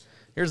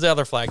 Here's the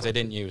other flags I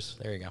didn't use.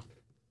 There you go.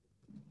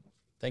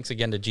 Thanks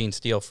again to Gene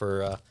Steele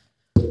for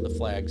the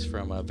flags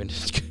from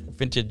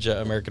vintage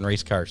American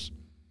race cars.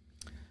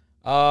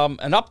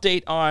 An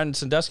update on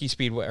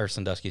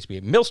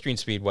Millstream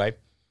Speedway.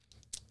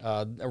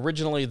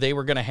 Originally, they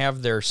were going to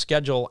have their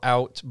schedule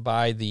out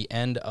by the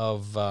end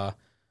of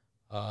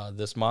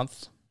this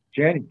month.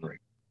 January.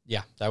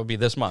 Yeah, that would be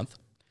this month.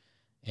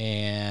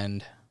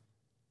 And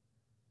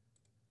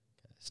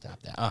stop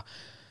that.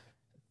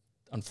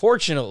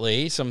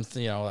 Unfortunately,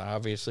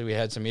 obviously we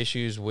had some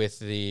issues with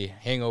the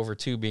Hangover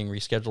 2 being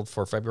rescheduled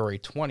for February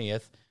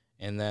 20th,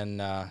 and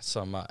then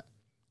some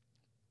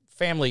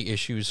family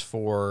issues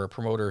for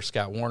promoter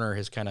Scott Warner.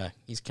 He's kind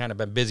of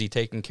been busy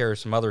taking care of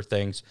some other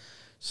things,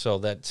 so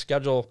that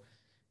schedule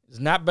has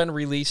not been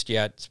released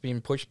yet. It's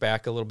being pushed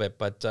back a little bit,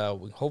 but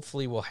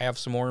hopefully we'll have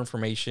some more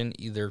information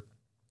either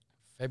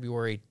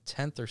February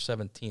 10th or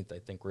 17th. I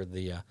think were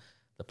the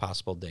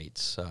possible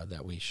dates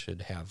that we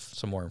should have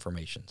some more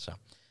information. So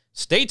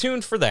stay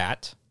tuned for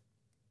that.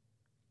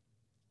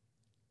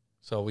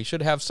 So we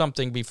should have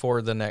something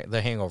before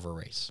the Hangover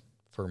race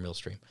for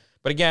Millstream.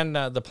 But again,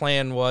 the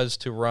plan was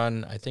to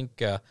run, I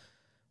think,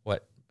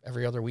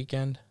 every other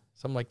weekend?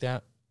 Something like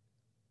that?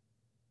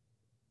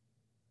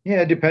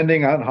 Yeah,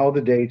 depending on how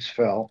the dates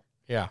fell.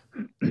 Yeah.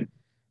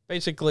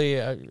 Basically,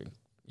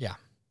 yeah.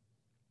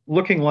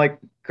 Looking like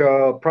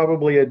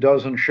probably a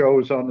dozen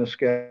shows on the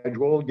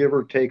schedule, give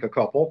or take a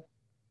couple.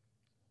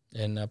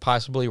 And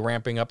possibly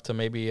ramping up to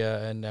maybe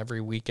an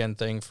every weekend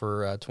thing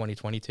for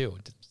 2022,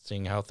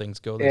 seeing how things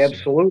go this year.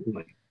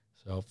 Absolutely.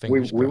 So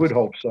fingers we would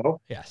hope so.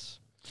 Yes.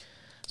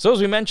 So as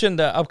we mentioned,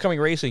 upcoming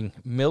racing,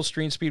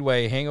 Millstream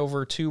Speedway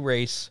Hangover 2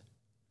 race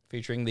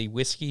featuring the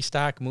whiskey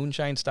stock,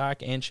 moonshine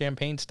stock, and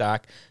champagne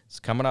stock. It's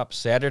coming up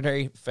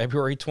Saturday,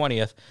 February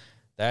 20th.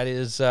 That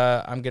is,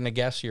 I'm going to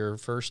guess, your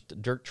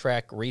first dirt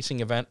track racing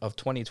event of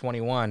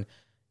 2021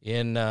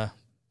 in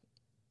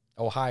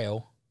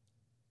Ohio.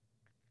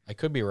 I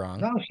could be wrong.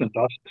 No,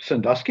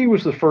 Sandusky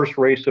was the first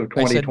race of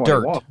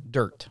 2021. I said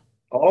dirt.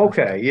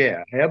 Okay,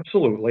 yeah,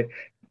 absolutely.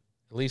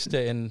 At least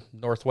in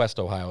Northwest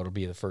Ohio, it'll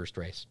be the first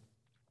race.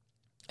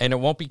 And it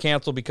won't be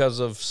canceled because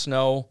of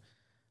snow,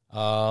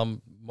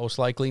 most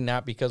likely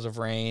not because of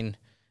rain.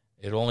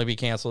 It'll only be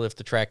canceled if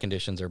the track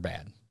conditions are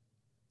bad.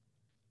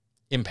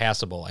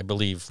 Impassable, I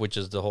believe, which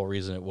is the whole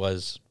reason it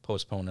was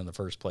postponed in the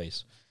first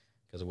place,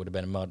 because it would have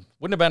been mud.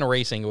 Wouldn't have been a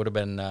racing. It would have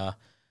been.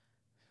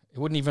 It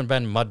wouldn't even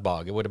been mud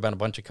bog. It would have been a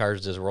bunch of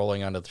cars just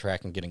rolling onto the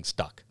track and getting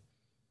stuck,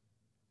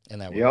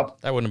 and that wouldn't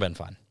have been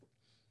fun.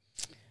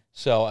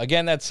 So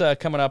again, that's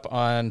coming up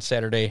on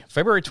Saturday,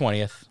 February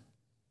 20th,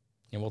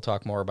 and we'll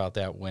talk more about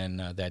that when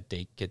that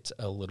date gets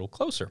a little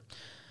closer.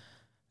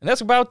 And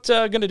that's about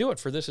going to do it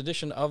for this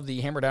edition of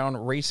the Hammer Down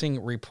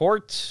Racing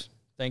Report.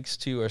 Thanks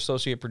to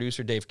associate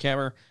producer Dave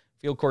Kemmer,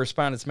 field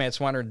correspondents Matt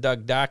Swanner and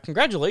Doug Dock.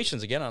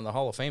 Congratulations again on the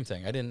Hall of Fame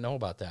thing. I didn't know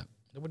about that.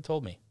 Nobody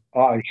told me.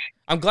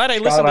 I'm glad I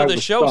listened to the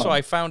show, so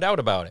I found out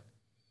about it.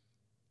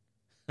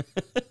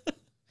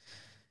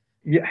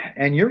 Yeah,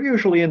 and you're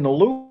usually in the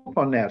loop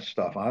on that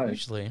stuff.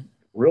 Usually.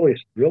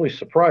 Really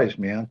surprised,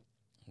 man.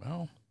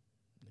 Well,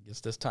 I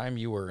guess this time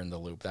you were in the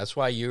loop. That's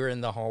why you're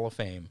in the Hall of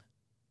Fame.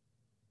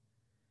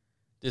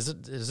 Is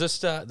this?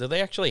 Do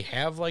they actually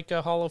have like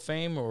a Hall of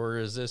Fame, or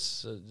is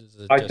this?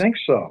 I think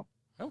so.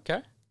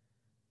 Okay,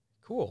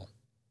 cool.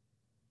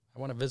 I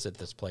want to visit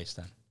this place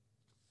then.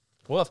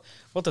 We'll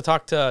have to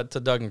talk to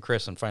Doug and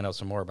Chris and find out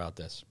some more about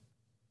this.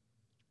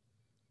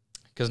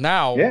 Because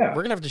now we're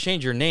going to have to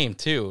change your name,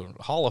 too.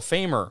 Hall of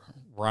Famer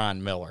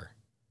Ron Miller.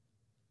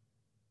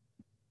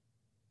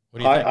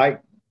 What do you think?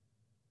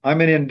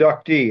 I'm an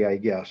inductee, I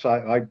guess.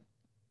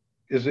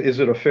 Is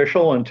it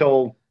official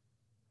until...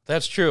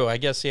 That's true. I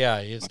guess, yeah.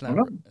 It's not.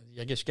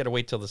 I guess you got to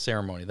wait till the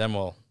ceremony. Then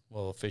we'll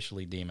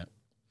officially deem it.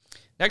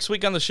 Next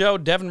week on the show,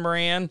 Devin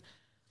Moran,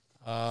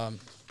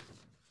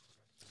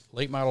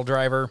 late model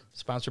driver,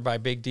 sponsored by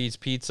Big D's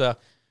Pizza.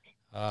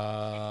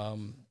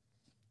 Doing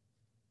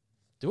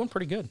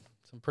pretty good.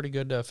 Some pretty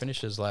good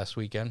finishes last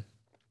weekend.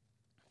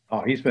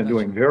 Oh, he's been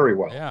doing very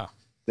well. Yeah.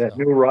 That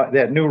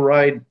new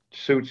ride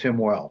suits him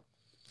well.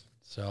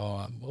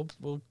 So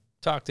we'll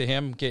talk to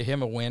him, get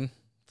him a win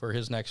for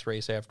his next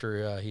race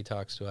after he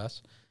talks to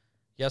us.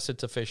 Yes,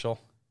 it's official.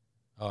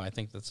 Oh, I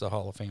think that's the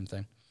Hall of Fame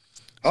thing.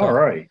 So, all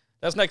right.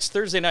 That's next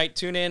Thursday night.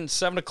 Tune in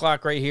 7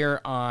 o'clock right here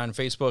on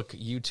Facebook,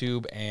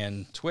 YouTube,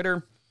 and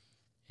Twitter.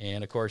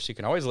 And, of course, you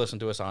can always listen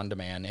to us on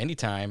demand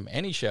anytime,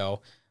 any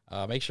show.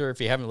 Make sure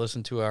if you haven't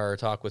listened to our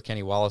talk with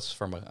Kenny Wallace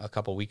from a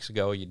couple weeks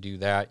ago, you do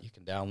that. You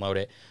can download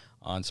it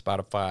on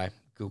Spotify,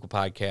 Google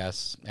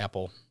Podcasts,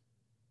 Apple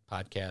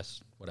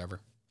Podcasts,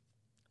 whatever,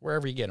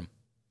 wherever you get them.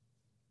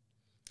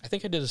 I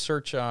think I did a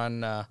search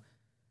on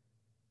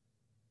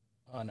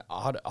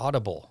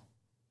Audible,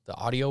 the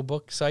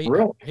audiobook site.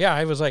 Really? Yeah,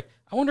 I was like,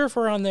 I wonder if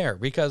we're on there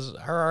because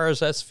our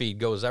RSS feed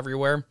goes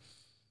everywhere.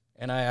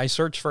 And I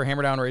searched for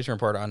Hammer Down Racing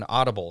Report on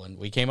Audible, and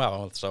we came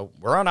up. So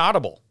we're on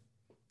Audible.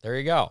 There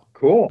you go.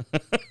 Cool.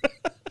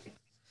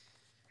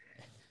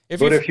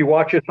 If you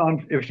watch it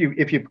if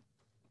you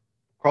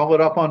call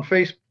it up on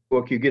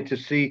Facebook, you get to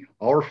see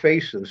our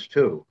faces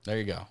too. There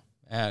you go.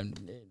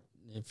 And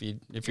if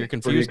you're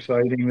confused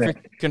by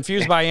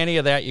any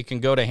of that, you can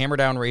go to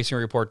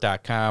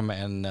hammerdownracingreport.com,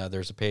 and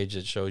there's a page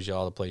that shows you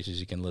all the places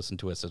you can listen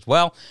to us as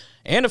well.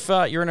 And if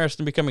you're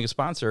interested in becoming a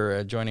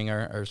sponsor, joining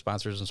our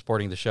sponsors and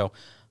supporting the show,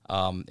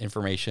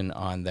 information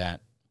on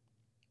that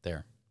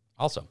there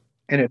also.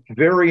 And it's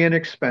very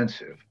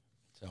inexpensive.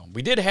 So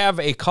we did have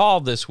a call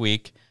this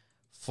week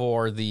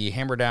for the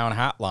Hammer Down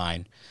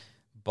hotline,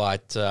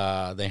 but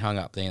they hung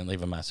up. They didn't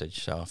leave a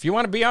message. So if you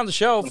want to be on the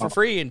show for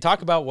free and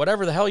talk about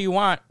whatever the hell you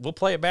want, we'll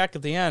play it back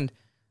at the end.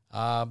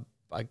 I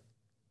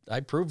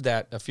proved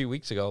that a few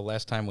weeks ago,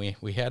 last time we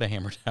had a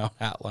Hammer Down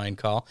hotline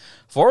call.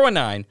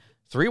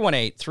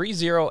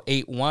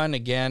 419-318-3081.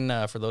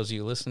 Again, for those of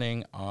you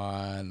listening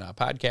on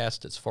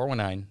podcast, it's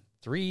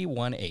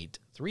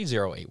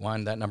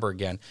 419-318-3081. That number,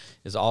 again,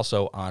 is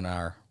also on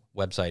our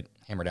website,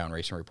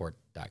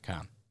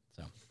 hammerdownracingreport.com.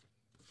 So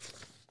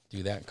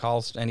do that.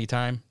 Calls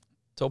anytime.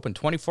 It's open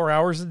 24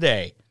 hours a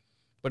day.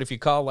 But if you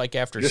call like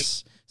after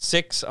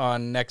 6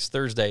 on next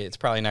Thursday, it's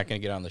probably not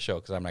going to get on the show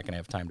because I'm not going to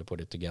have time to put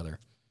it together.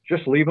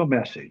 Just leave a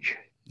message.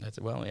 That's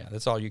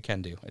all you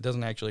can do. It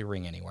doesn't actually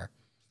ring anywhere.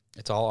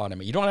 It's all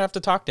automated. You don't have to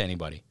talk to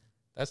anybody.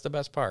 That's the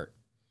best part.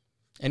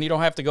 And you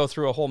don't have to go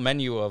through a whole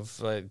menu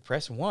of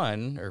press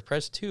 1 or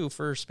press 2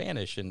 for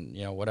Spanish and,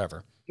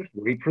 whatever. Just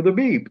wait for the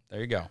beep.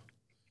 There you go.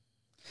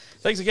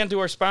 Thanks again to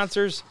our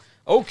sponsors.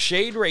 Oak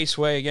Shade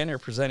Raceway, again, our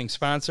presenting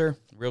sponsor.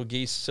 Real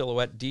Geese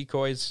Silhouette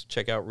Decoys.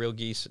 Check out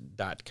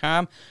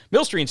realgeese.com.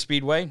 Millstream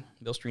Speedway,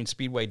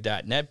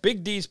 millstreamspeedway.net.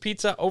 Big D's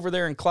Pizza over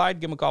there in Clyde.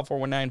 Give them a call,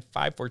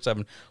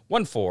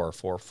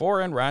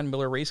 419-547-1444. And Ron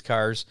Miller Race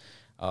Cars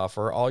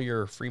for all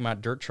your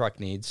Fremont dirt truck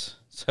needs.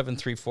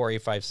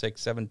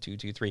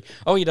 734-856-7223.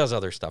 Oh, he does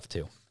other stuff,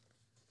 too.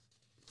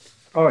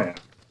 Oh, yeah.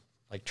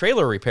 Like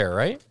trailer repair,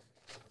 right?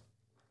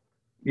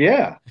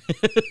 Yeah.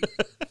 We'll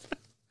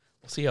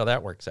see how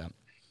that works out.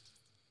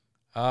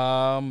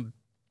 Yeah.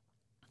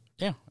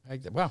 I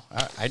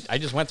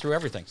just went through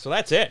everything. So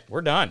that's it.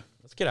 We're done.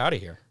 Let's get out of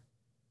here.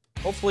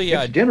 Hopefully,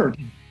 it's dinner.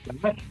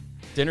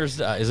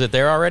 Dinner's, is it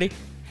there already?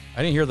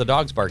 I didn't hear the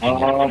dogs barking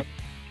yet.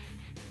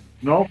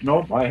 No.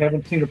 I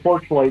haven't seen a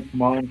porch light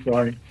come on, so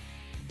I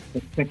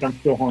think I'm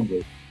still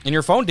hungry. And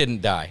your phone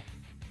didn't die?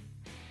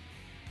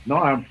 No,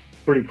 I'm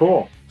pretty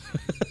cool.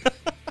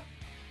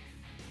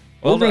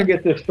 We're going to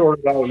get this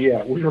sorted out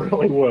yet. We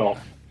really will.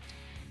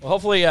 Well,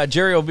 hopefully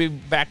Jerry will be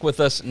back with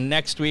us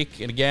next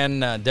week. And again,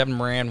 Devin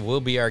Moran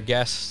will be our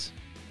guest.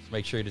 So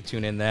make sure to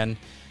tune in then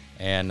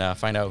and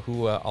find out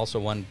who also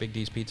won Big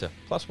D's Pizza.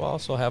 Plus, we'll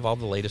also have all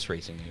the latest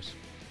racing news. So,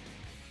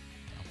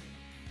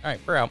 all right,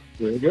 we're out.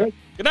 Very good.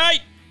 Good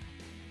night.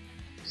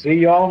 See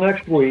y'all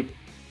next week.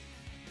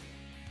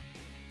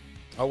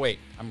 Oh, wait.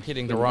 I'm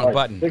hitting the wrong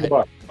button.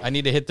 I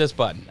need to hit this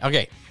button.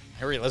 Okay.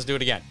 Hurry, let's do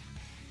it again.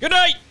 Good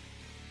night.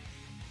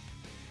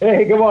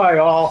 Hey, goodbye,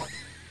 all.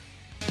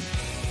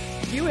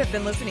 You have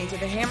been listening to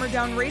the Hammer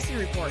Down Racing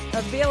Report,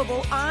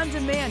 available on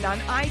demand on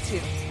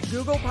iTunes,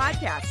 Google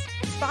Podcasts,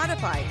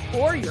 Spotify,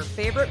 or your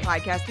favorite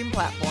podcasting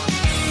platform.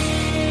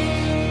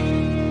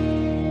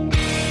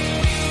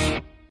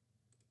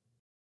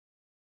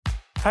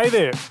 Hey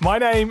there, my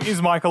name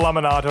is Michael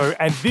Laminato,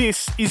 and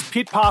this is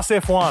Pit Pass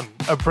F1,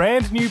 a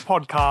brand new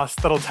podcast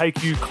that'll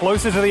take you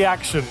closer to the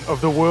action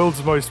of the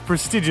world's most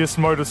prestigious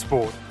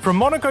motorsport. From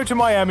Monaco to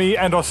Miami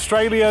and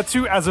Australia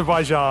to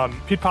Azerbaijan,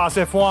 Pit Pass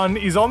F1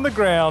 is on the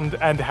ground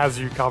and has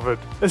you covered.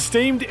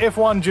 Esteemed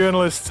F1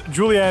 journalists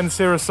Julianne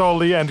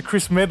Serasoli and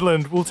Chris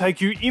Medland will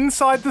take you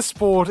inside the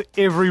sport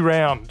every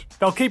round.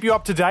 They'll keep you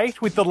up to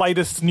date with the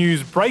latest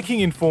news breaking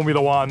in Formula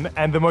One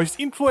and the most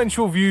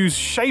influential views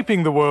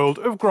shaping the world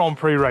of Grand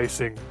Prix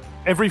racing.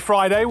 Every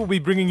Friday, we'll be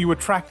bringing you a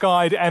track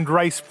guide and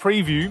race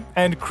preview,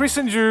 and Chris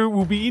and Drew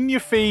will be in your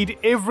feed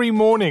every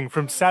morning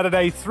from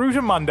Saturday through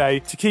to Monday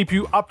to keep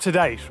you up to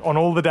date on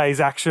all the day's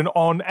action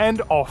on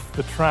and off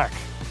the track.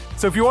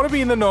 So if you want to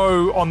be in the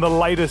know on the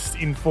latest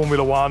in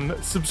Formula One,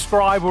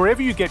 subscribe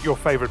wherever you get your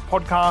favourite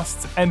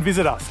podcasts and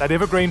visit us at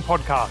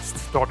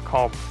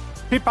evergreenpodcasts.com.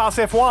 Pit Pass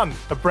F1,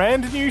 a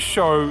brand new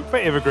show for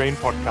Evergreen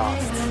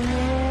Podcasts.